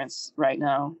immigrants right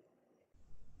now.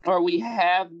 Or we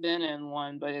have been in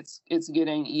one, but it's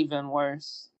getting even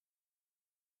worse.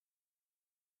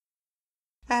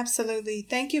 Absolutely.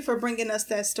 Thank you for bringing us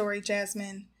that story,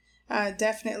 Jasmine.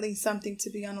 Definitely something to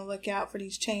be on the lookout for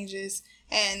these changes.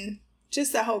 And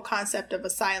just the whole concept of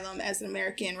asylum as an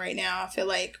American right now, I feel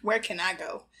like, where can I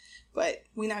go? But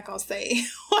we're not going to stay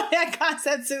on that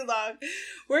concept too long.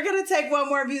 We're going to take one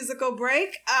more musical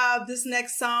break. This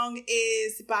next song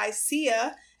is by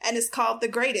Sia, and it's called The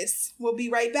Greatest. We'll be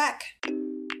right back.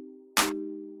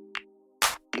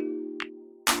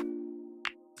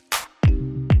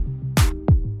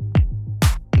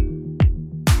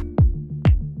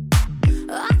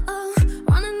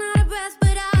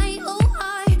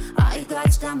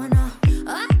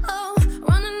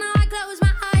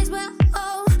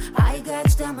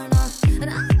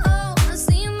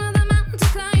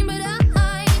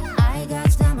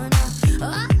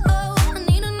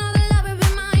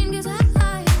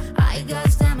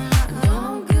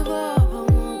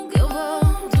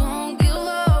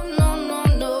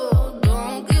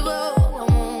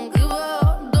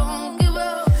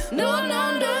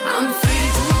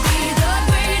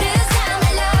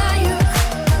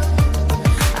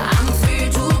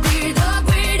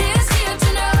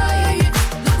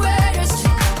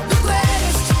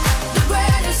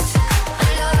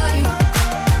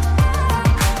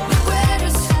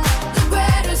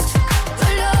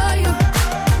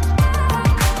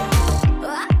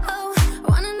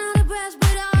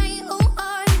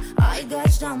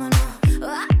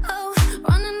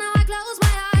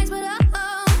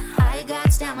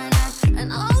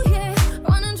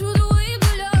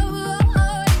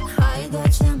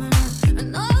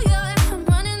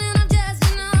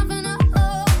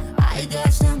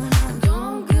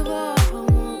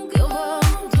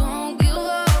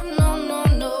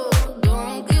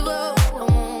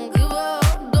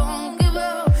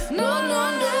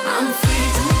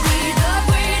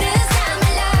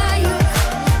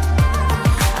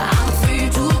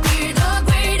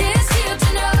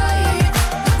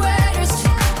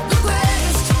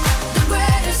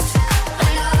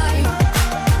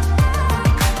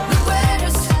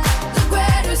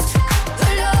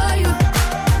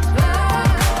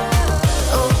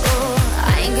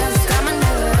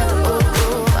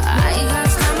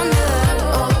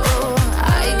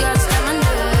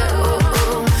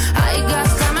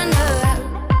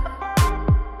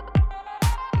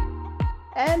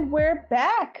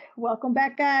 Welcome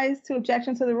back, guys, to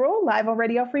Objection to the Rule, live on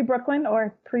Radio Free Brooklyn,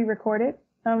 or pre-recorded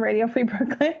on Radio Free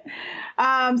Brooklyn.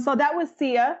 So that was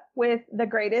Sia with The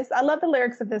Greatest. I love the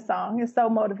lyrics of this song. It's so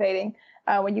motivating.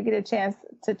 When you get a chance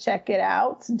to check it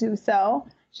out, do so.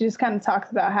 She just kind of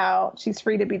talks about how she's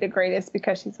free to be the greatest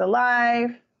because she's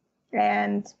alive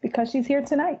and because she's here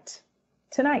tonight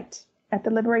at the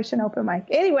Liberation Open Mic.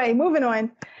 Anyway, moving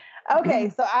on. Okay,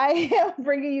 so I am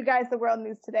bringing you guys the world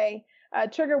news today.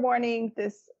 Trigger warning,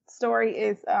 this story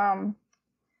is,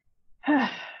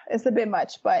 it's a bit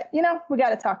much, but, we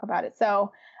got to talk about it.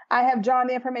 So I have drawn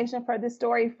the information for this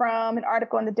story from an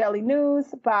article in the Daily News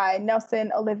by Nelson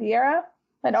Oliveira,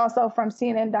 and also from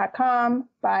CNN.com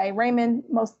by Raymond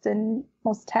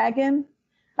Mostagin.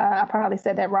 I probably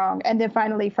said that wrong. And then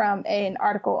finally from an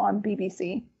article on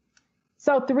BBC.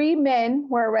 So 3 men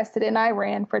were arrested in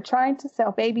Iran for trying to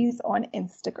sell babies on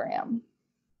Instagram.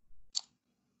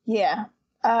 Yeah.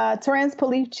 Tehran's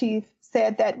police chief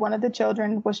said that one of the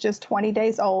children was just 20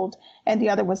 days old and the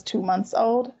other was 2 months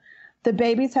old. The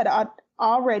babies had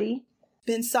already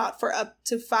been sought for up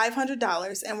to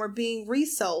 $500 and were being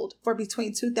resold for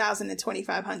between $2,000 and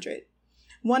 $2,500.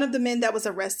 One of the men that was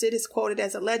arrested is quoted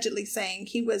as allegedly saying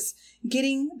he was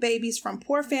getting babies from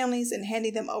poor families and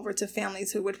handing them over to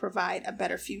families who would provide a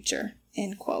better future,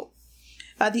 end quote.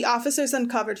 The officers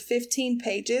uncovered 15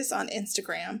 pages on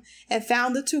Instagram and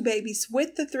found the 2 babies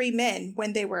with the 3 men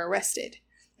when they were arrested.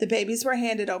 The babies were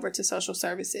handed over to social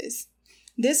services.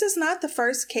 This is not the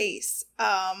first case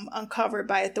uncovered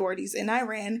by authorities in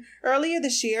Iran. Earlier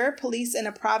this year, police in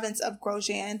the province of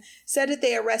Grozan said that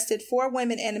they arrested 4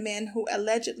 women and a man who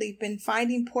allegedly been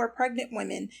finding poor pregnant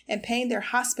women and paying their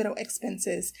hospital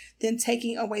expenses, then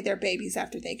taking away their babies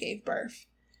after they gave birth.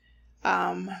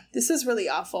 This is really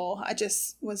awful. I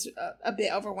just was a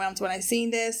bit overwhelmed when I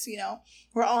seen this. You know,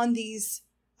 we're on these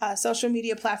social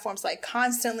media platforms like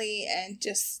constantly, and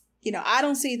just, you know, I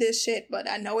don't see this shit, but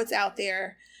I know it's out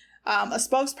there. A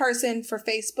spokesperson for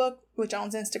Facebook, which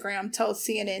owns Instagram, told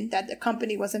CNN that the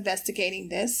company was investigating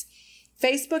this.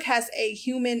 Facebook has a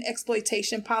human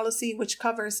exploitation policy, which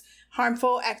covers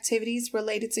harmful activities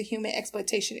related to human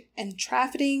exploitation and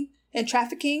trafficking,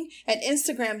 and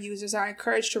Instagram users are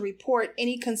encouraged to report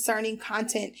any concerning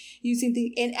content using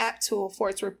the in-app tool for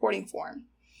its reporting form.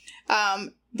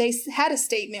 They had a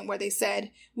statement where they said,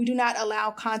 "We do not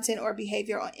allow content or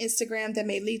behavior on Instagram that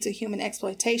may lead to human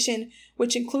exploitation,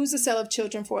 which includes the sale of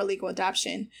children for illegal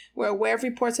adoption. We're aware of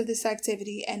reports of this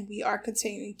activity and we are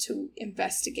continuing to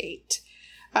investigate."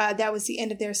 That was the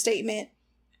end of their statement.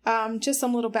 Just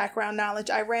some little background knowledge.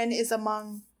 Iran is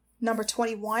among number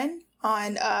 21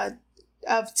 on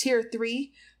of tier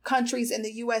 3 countries in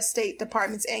the U.S. State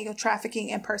Department's annual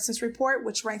Trafficking and Persons Report,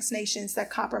 which ranks nations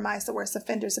that compromise the worst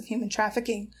offenders of human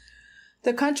trafficking.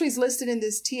 The countries listed in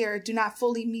this tier do not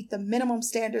fully meet the minimum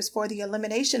standards for the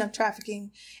elimination of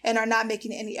trafficking and are not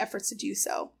making any efforts to do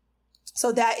so.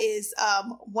 So that is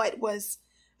what was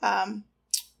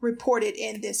reported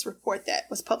in this report that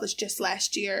was published just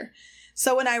last year.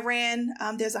 So in Iran,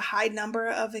 there's a high number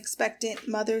of expectant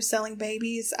mothers selling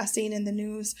babies. I've seen in the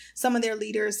news some of their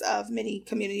leaders of many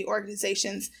community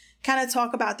organizations kind of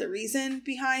talk about the reason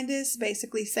behind this,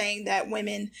 basically saying that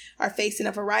women are facing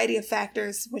a variety of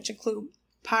factors, which include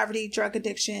poverty, drug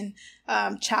addiction,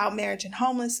 child marriage, and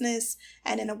homelessness.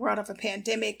 And in a world of a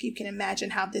pandemic, you can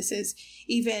imagine how this is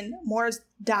even more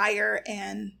dire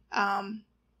and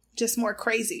just more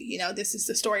crazy. You know, this is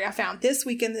the story I found this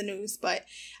week in the news, but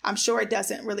I'm sure it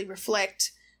doesn't really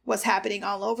reflect what's happening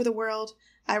all over the world.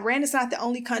 Iran is not the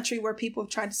only country where people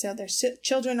have tried to sell their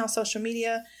children on social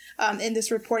media. In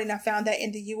this reporting, I found that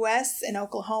in the U.S., in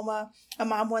Oklahoma, a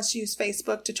mom once used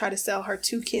Facebook to try to sell her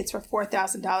 2 kids for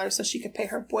 $4,000 so she could pay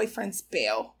her boyfriend's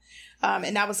bail.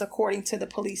 And that was according to the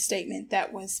police statement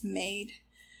that was made.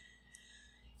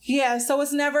 Yeah, so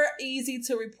it's never easy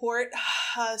to report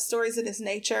stories of this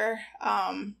nature.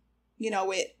 You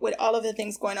know, with all of the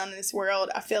things going on in this world,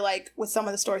 I feel like with some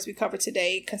of the stories we covered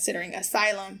today, considering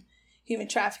asylum, human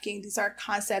trafficking, these are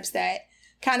concepts that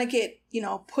kind of get, you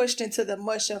know, pushed into the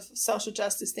mush of social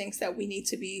justice things that we need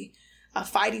to be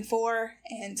fighting for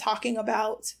and talking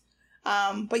about.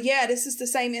 But yeah, this is the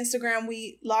same Instagram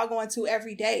we log on to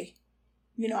every day.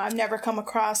 You know, I've never come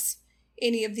across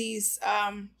any of these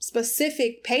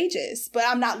specific pages, but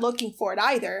I'm not looking for it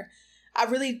either. I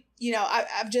really, you know,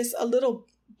 I'm just a little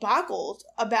boggled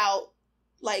about,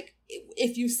 like,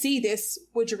 if you see this,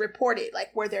 would you report it?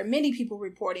 Like, were there many people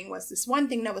reporting? Was this one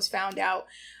thing that was found out?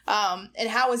 And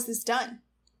how is this done?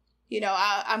 You know,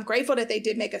 I'm grateful that they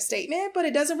did make a statement, but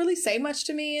it doesn't really say much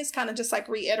to me. It's kind of just like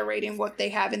reiterating what they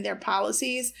have in their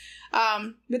policies.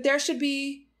 But there should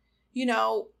be, you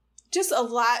know, just a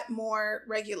lot more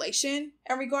regulation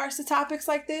in regards to topics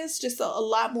like this, just a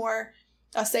lot more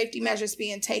safety measures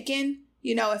being taken.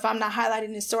 You know, if I'm not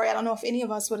highlighting this story, I don't know if any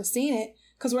of us would have seen it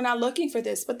because we're not looking for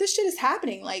this, but this shit is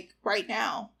happening like right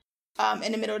now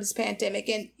in the middle of this pandemic.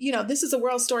 And, you know, this is a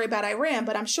world story about Iran,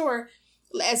 but I'm sure,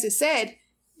 as it said,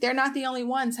 they're not the only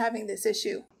ones having this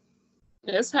issue.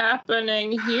 It's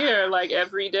happening here like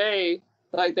every day.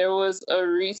 Like there was a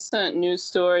recent news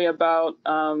story about,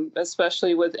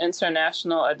 especially with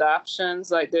international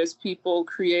adoptions, like there's people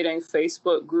creating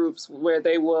Facebook groups where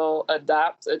they will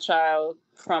adopt a child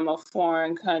from a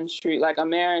foreign country, like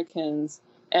Americans,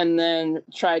 and then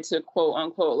try to quote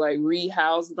unquote, like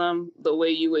rehouse them the way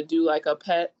you would do like a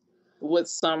pet with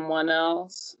someone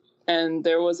else. And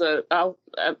there was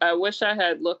I wish I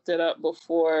had looked it up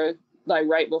before, like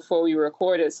right before we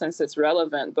recorded, since it's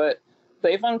relevant, but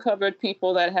they've uncovered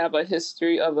people that have a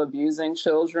history of abusing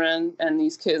children, and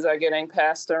these kids are getting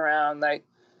passed around. Like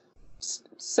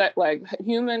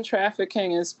human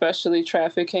trafficking, especially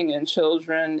trafficking in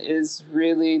children, is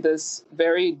really this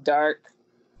very dark,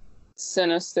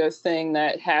 sinister thing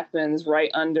that happens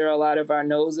right under a lot of our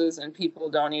noses, and people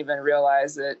don't even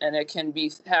realize it. And it can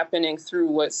be happening through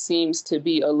what seems to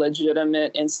be a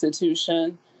legitimate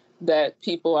institution that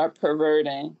people are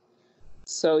perverting.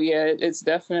 So, yeah, it's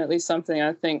definitely something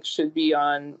I think should be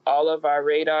on all of our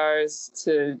radars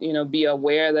to, you know, be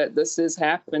aware that this is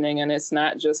happening and it's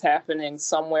not just happening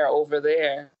somewhere over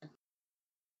there.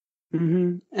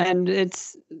 And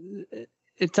it's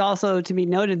also to be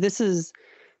noted, this is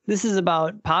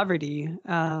about poverty,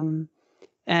 and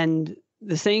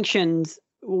the sanctions.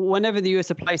 Whenever the U.S.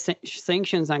 applies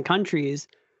sanctions on countries,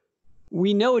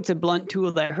 we know it's a blunt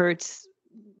tool that hurts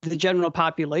the general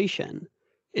population.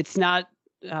 It's not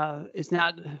a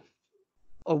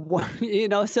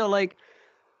so like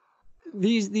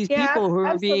these people who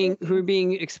are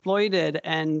being exploited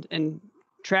and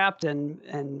trapped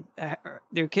and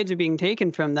their kids are being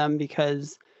taken from them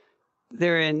because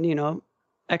they're in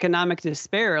economic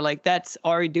despair. Like, that's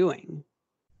our doing.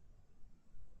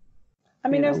 I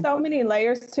mean, there's so many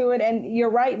layers to it. And you're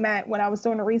right, Matt, when I was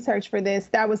doing the research for this,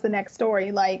 that was the next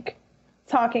story, like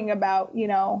talking about,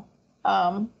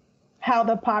 how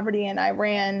the poverty in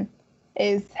Iran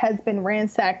has been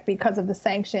ransacked because of the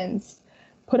sanctions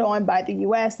put on by the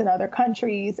U.S. and other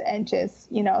countries. And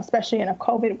just, especially in a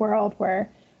COVID world where,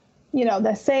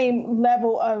 the same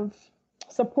level of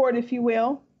support, if you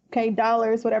will, okay,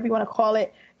 dollars, whatever you want to call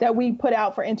it, that we put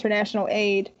out for international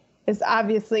aid is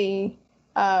obviously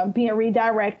being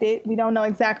redirected. We don't know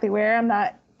exactly where. I'm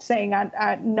not saying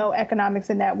I know economics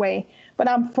in that way, but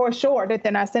I'm for sure that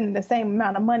they're not sending the same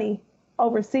amount of money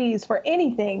overseas for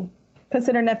anything,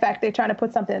 considering the fact they're trying to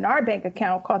put something in our bank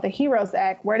account called the HEROES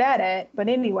Act. Where that at? But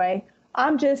anyway,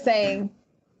 I'm just saying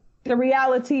the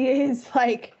reality is,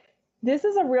 like, this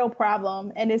is a real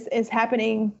problem, and it's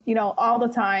happening, all the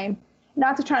time.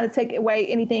 Not to try to take away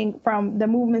anything from the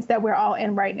movements that we're all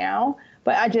in right now,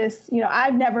 but I just,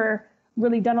 I've never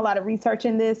really done a lot of research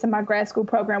in this. In my grad school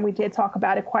program, we did talk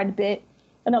about it quite a bit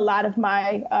in a lot of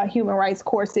my human rights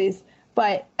courses.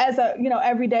 But as a,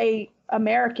 everyday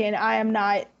American, I am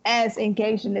not as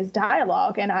engaged in this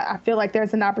dialogue. And I feel like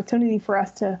there's an opportunity for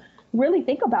us to really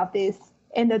think about this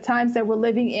in the times that we're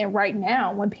living in right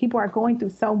now, when people are going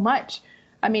through so much.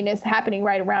 I mean, it's happening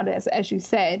right around us, as you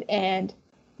said. And,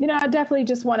 I definitely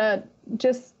just want to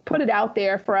just put it out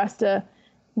there for us to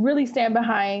really stand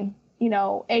behind,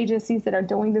 agencies that are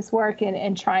doing this work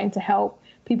and trying to help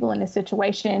people in this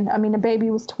situation. I mean, the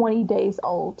baby was 20 days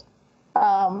old.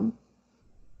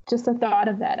 Just the thought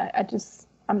of that,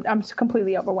 I'm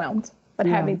completely overwhelmed, but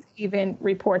having to even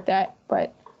report that.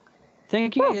 But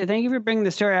thank you for bringing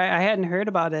the story. I hadn't heard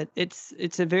about it.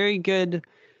 It's a very good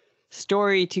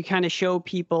story to kind of show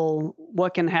people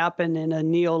what can happen in a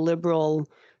neoliberal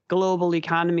global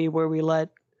economy where we let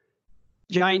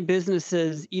giant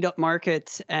businesses eat up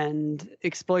markets and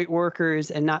exploit workers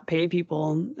and not pay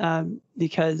people,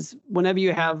 because whenever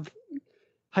you have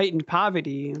heightened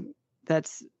poverty,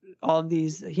 that's all of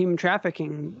these human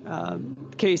trafficking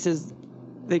cases.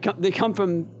 They come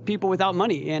from people without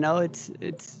money. It's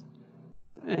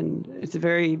a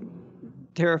very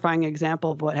terrifying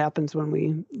example of what happens when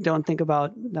we don't think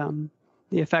about the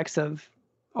effects of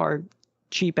our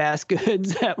cheap ass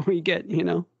goods that we get.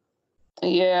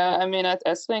 Yeah, I mean, I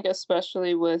think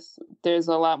especially there's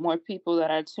a lot more people that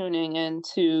are tuning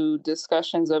into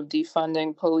discussions of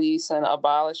defunding police and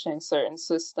abolishing certain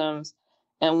systems.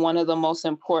 And one of the most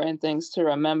important things to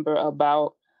remember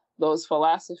about those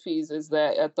philosophies is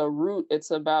that at the root,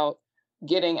 it's about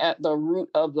getting at the root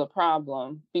of the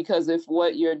problem. Because if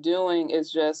what you're doing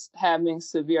is just having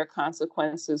severe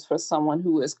consequences for someone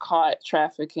who is caught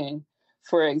trafficking,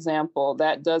 for example,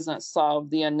 that doesn't solve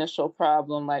the initial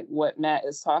problem, like what Matt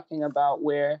is talking about,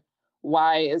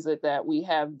 why is it that we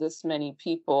have this many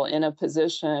people in a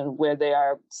position where they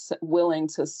are willing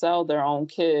to sell their own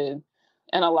kid?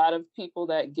 And a lot of people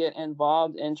that get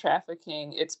involved in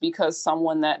trafficking, it's because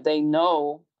someone that they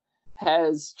know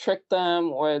has tricked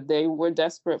them or they were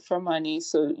desperate for money.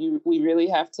 So we really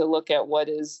have to look at what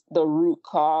is the root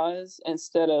cause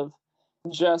instead of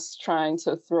just trying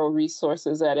to throw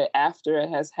resources at it after it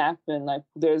has happened. Like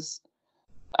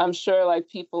I'm sure like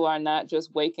people are not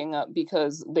just waking up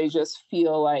because they just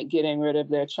feel like getting rid of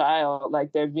their child.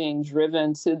 Like they're being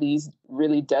driven to these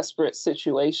really desperate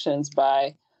situations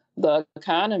by the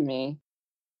economy.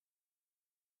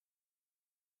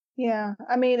 Yeah,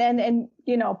 I mean, and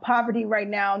poverty right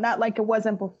now, not like it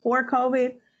wasn't before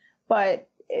COVID, but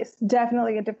it's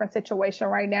definitely a different situation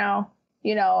right now.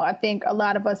 I think a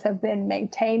lot of us have been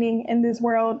maintaining in this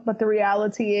world, but the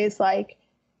reality is, like,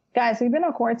 guys, we've been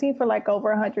on quarantine for like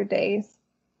over 100 days.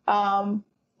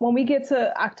 When we get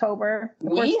to October,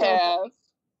 we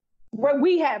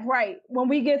have, right. When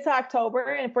we get to October,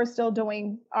 and if we're still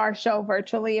doing our show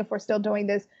virtually, if we're still doing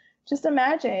this, just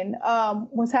imagine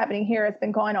what's happening here. It's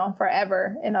been going on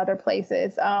forever in other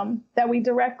places that we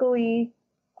directly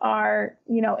are,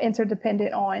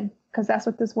 interdependent on, because that's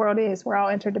what this world is. We're all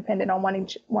interdependent on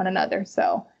one another.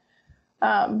 So,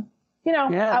 yeah,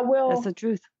 I will. That's the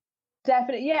truth.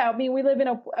 Definitely. Yeah. I mean, we live in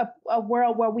a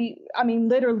world where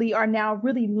literally are now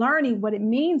really learning what it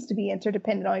means to be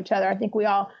interdependent on each other. I think we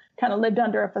all kind of lived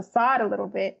under a facade a little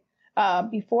bit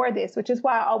before this, which is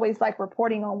why I always like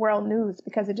reporting on world news,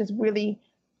 because it just really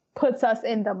puts us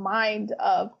in the mind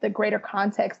of the greater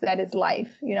context that is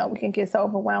life. You know, we can get so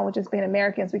overwhelmed with just being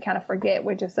Americans, we kind of forget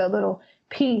we're just a little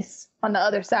piece on the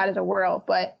other side of the world.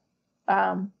 But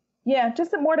yeah,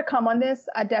 just more to come on this.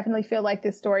 I definitely feel like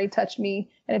this story touched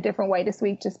me in a different way this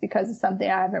week, just because it's something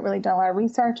I haven't really done a lot of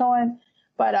research on.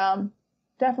 But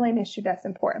definitely an issue that's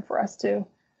important for us to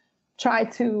try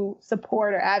to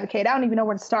support or advocate. I don't even know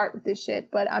where to start with this shit,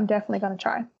 but I'm definitely going to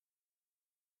try.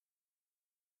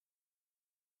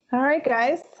 All right,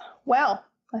 guys. Well,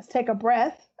 let's take a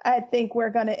breath. I think we're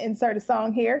going to insert a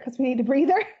song here because we need a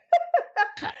breather.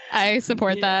 I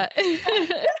support that.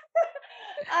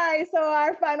 All right, so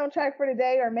our final track for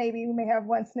today, or maybe we may have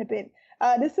one snippet.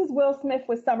 This is Will Smith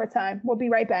with Summertime. We'll be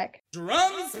right back.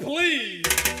 Drums, please.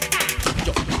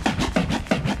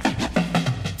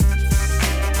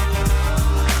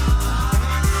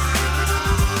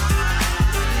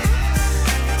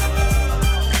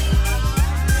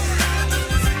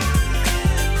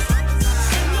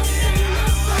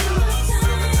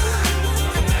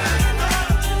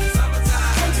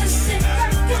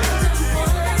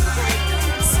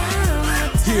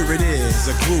 Here it is,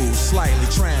 a groove slightly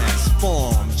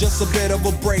transformed. Just a bit of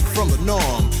a break from the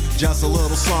norm. Just a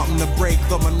little something to break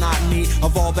the monotony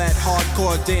of all that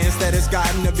hardcore dance that has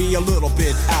gotten to be a little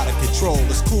bit out of control.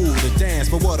 It's cool to dance,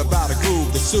 but what about a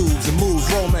groove that soothes and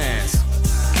moves romance?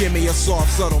 Give me a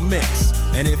soft, subtle mix,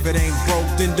 and if it ain't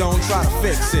broke, then don't try to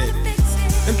fix it.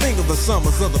 And think of the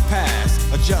summers of the past.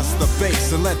 Adjust the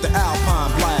bass and let the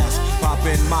Alpine blast. Pop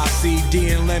in my CD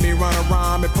and let me run a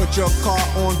rhyme and put your car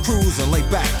on cruise and lay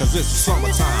back, cause it's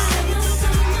summertime.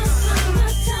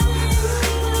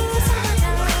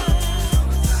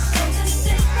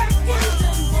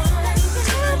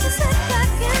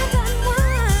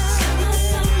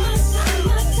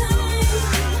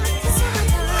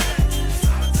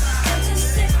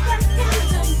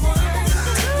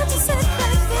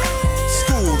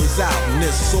 Out in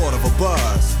this sort of a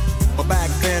buzz, but back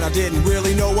then I didn't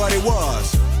really know what it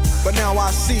was. But now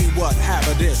I see what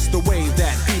happened is the way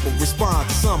that people respond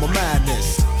to summer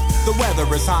madness. The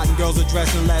weather is hot and girls are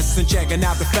dressing less and checking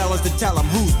out the fellas to tell them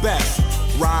who's best.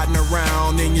 Riding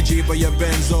around in your Jeep or your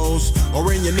Benzos,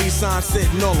 or in your Nissan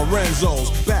sitting on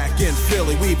Lorenzo's. Back in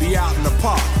Philly, we be out in the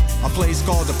park. A place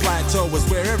called the Plateau is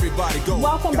where everybody goes.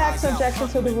 Welcome back to Objection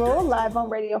to the Rule, live on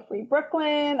Radio Free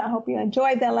Brooklyn. I hope you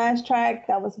enjoyed that last track.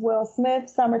 That was Will Smith,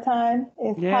 Summertime.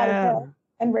 It's hot as hell.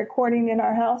 And recording in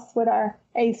our house with our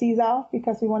ACs off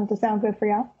because we wanted to sound good for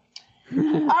y'all.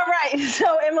 All right.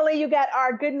 So, Emily, you got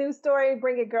our good news story.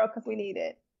 Bring it, girl, because we need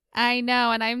it. I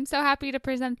know, and I'm so happy to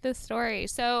present this story.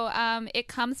 So it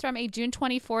comes from a June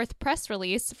 24th press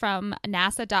release from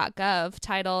NASA.gov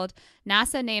titled,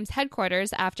 NASA names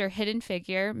headquarters after hidden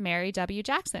figure Mary W.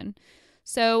 Jackson.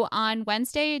 So on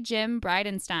Wednesday, Jim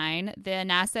Bridenstine, the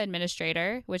NASA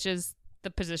administrator, which is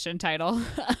the position title,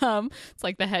 it's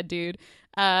like the head dude,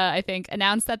 I think,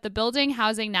 announced that the building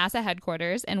housing NASA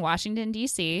headquarters in Washington,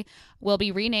 D.C. will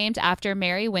be renamed after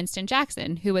Mary Winston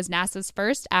Jackson, who was NASA's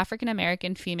first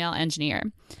African-American female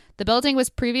engineer. The building was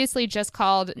previously just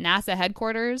called NASA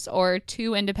Headquarters or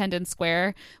 2 Independence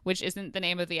Square, which isn't the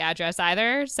name of the address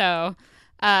either. So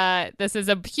this is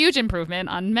a huge improvement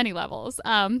on many levels.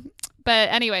 But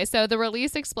anyway, so the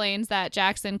release explains that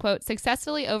Jackson, quote,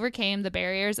 successfully overcame the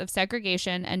barriers of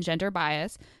segregation and gender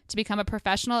bias to become a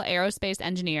professional aerospace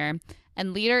engineer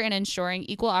and leader in ensuring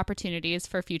equal opportunities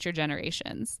for future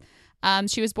generations.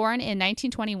 She was born in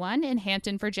 1921 in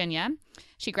Hampton, Virginia.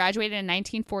 She graduated in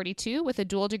 1942 with a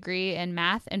dual degree in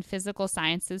math and physical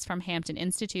sciences from Hampton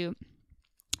Institute.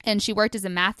 And she worked as a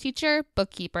math teacher,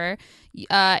 bookkeeper,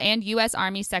 and U.S.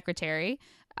 Army secretary,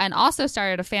 and also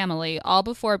started a family, all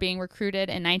before being recruited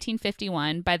in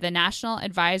 1951 by the National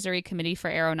Advisory Committee for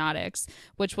Aeronautics,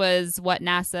 which was what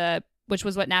NASA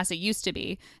used to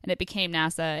be, and it became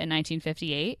NASA in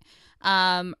 1958.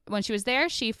 When she was there,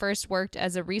 she first worked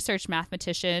as a research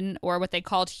mathematician, or what they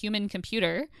called human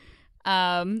computer.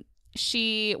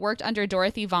 She worked under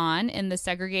Dorothy Vaughan in the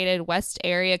segregated West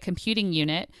Area Computing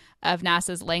Unit of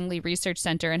NASA's Langley Research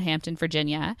Center in Hampton,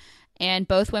 Virginia. And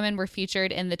both women were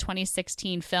featured in the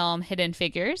 2016 film Hidden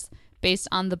Figures, based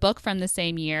on the book from the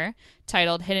same year,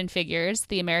 titled Hidden Figures,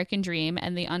 The American Dream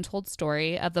and the Untold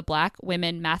Story of the Black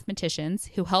Women Mathematicians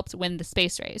Who Helped Win the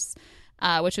Space Race,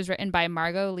 which was written by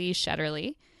Margot Lee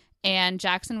Shetterly. And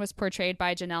Jackson was portrayed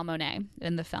by Janelle Monáe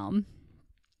in the film.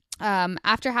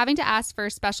 After having to ask for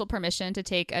special permission to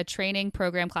take training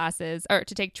program classes at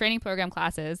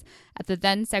the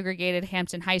then segregated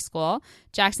Hampton High School,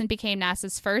 Jackson became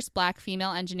NASA's first Black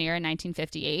female engineer in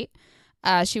 1958.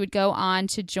 She would go on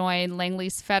to join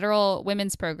Langley's Federal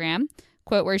Women's Program,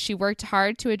 quote, where she worked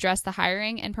hard to address the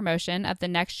hiring and promotion of the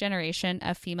next generation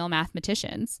of female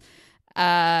mathematicians,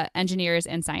 engineers,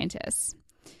 and scientists.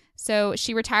 So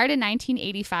she retired in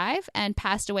 1985 and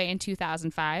passed away in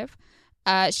 2005.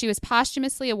 She was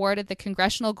posthumously awarded the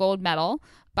Congressional Gold Medal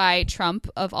by Trump,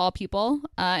 of all people,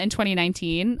 in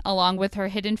 2019, along with her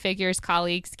Hidden Figures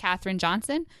colleagues Katherine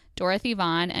Johnson, Dorothy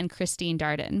Vaughan, and Christine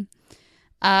Darden.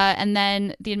 And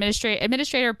then the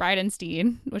Administrator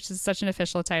Bridenstine, which is such an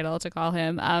official title to call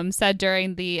him, said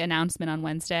during the announcement on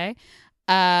Wednesday,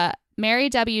 Mary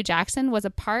W. Jackson was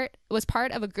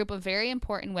part of a group of very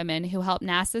important women who helped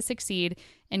NASA succeed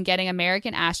in getting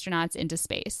American astronauts into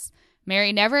space.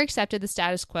 Mary never accepted the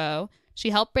status quo.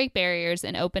 She helped break barriers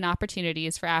and open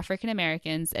opportunities for African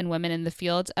Americans and women in the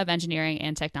field of engineering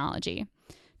and technology.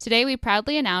 Today, we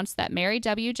proudly announce that Mary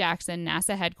W. Jackson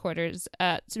NASA headquarters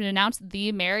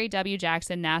the Mary W.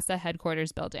 Jackson NASA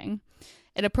headquarters building.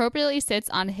 It appropriately sits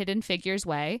on Hidden Figures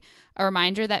Way, a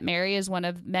reminder that Mary is one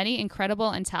of many incredible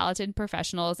and talented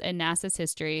professionals in NASA's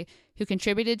history who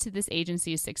contributed to this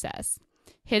agency's success.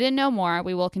 Hidden no more,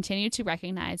 we will continue to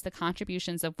recognize the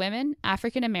contributions of women,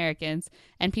 African Americans,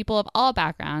 and people of all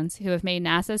backgrounds who have made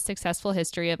NASA's successful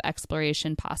history of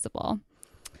exploration possible.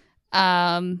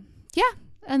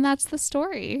 And that's the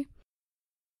story.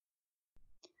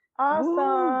 Awesome.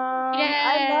 Yay.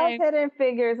 I love Hidden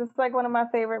Figures. It's like one of my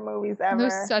favorite movies ever. It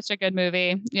was such a good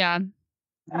movie. Yeah.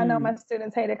 I know my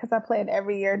students hate it because I play it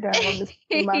every year during one of the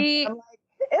school months. I'm like,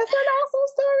 it's an awesome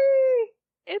story.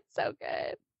 It's so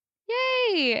good.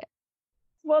 Yay.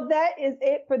 Well, that is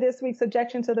it for this week's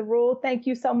Objection to the Rule. Thank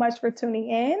you so much for tuning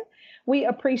in. We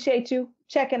appreciate you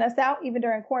checking us out, even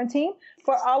during quarantine.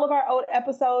 For all of our old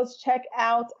episodes, check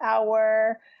out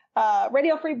our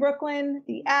Radio Free Brooklyn,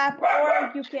 the app,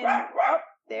 or you can... Oh,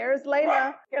 there's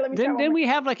Layla. Here, let me Didn't we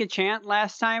have like a chant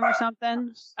last time or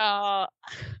something?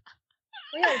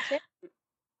 We had a chant.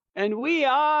 And we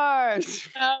are...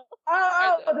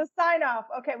 Oh, the sign off.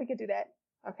 Okay, we could do that.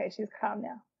 Okay, she's calm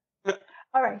now.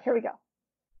 All right, here we go.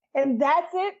 And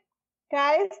that's it,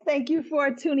 guys. Thank you for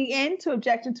tuning in to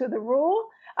Objection to the Rule.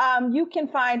 You can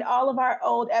find all of our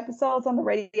old episodes on the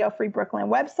Radio Free Brooklyn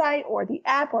website or the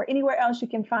app or anywhere else you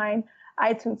can find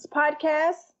iTunes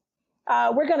podcasts.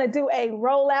 We're going to do a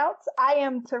rollout. I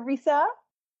am Teresa.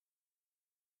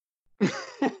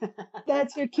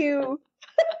 That's your cue.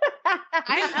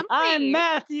 I'm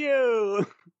Matthew.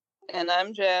 And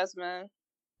I'm Jasmine.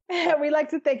 We'd like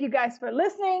to thank you guys for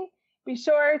listening. Be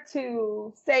sure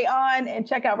to stay on and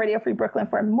check out Radio Free Brooklyn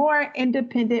for more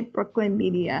independent Brooklyn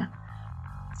media.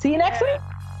 See you next week.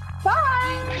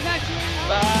 Bye.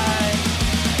 Bye.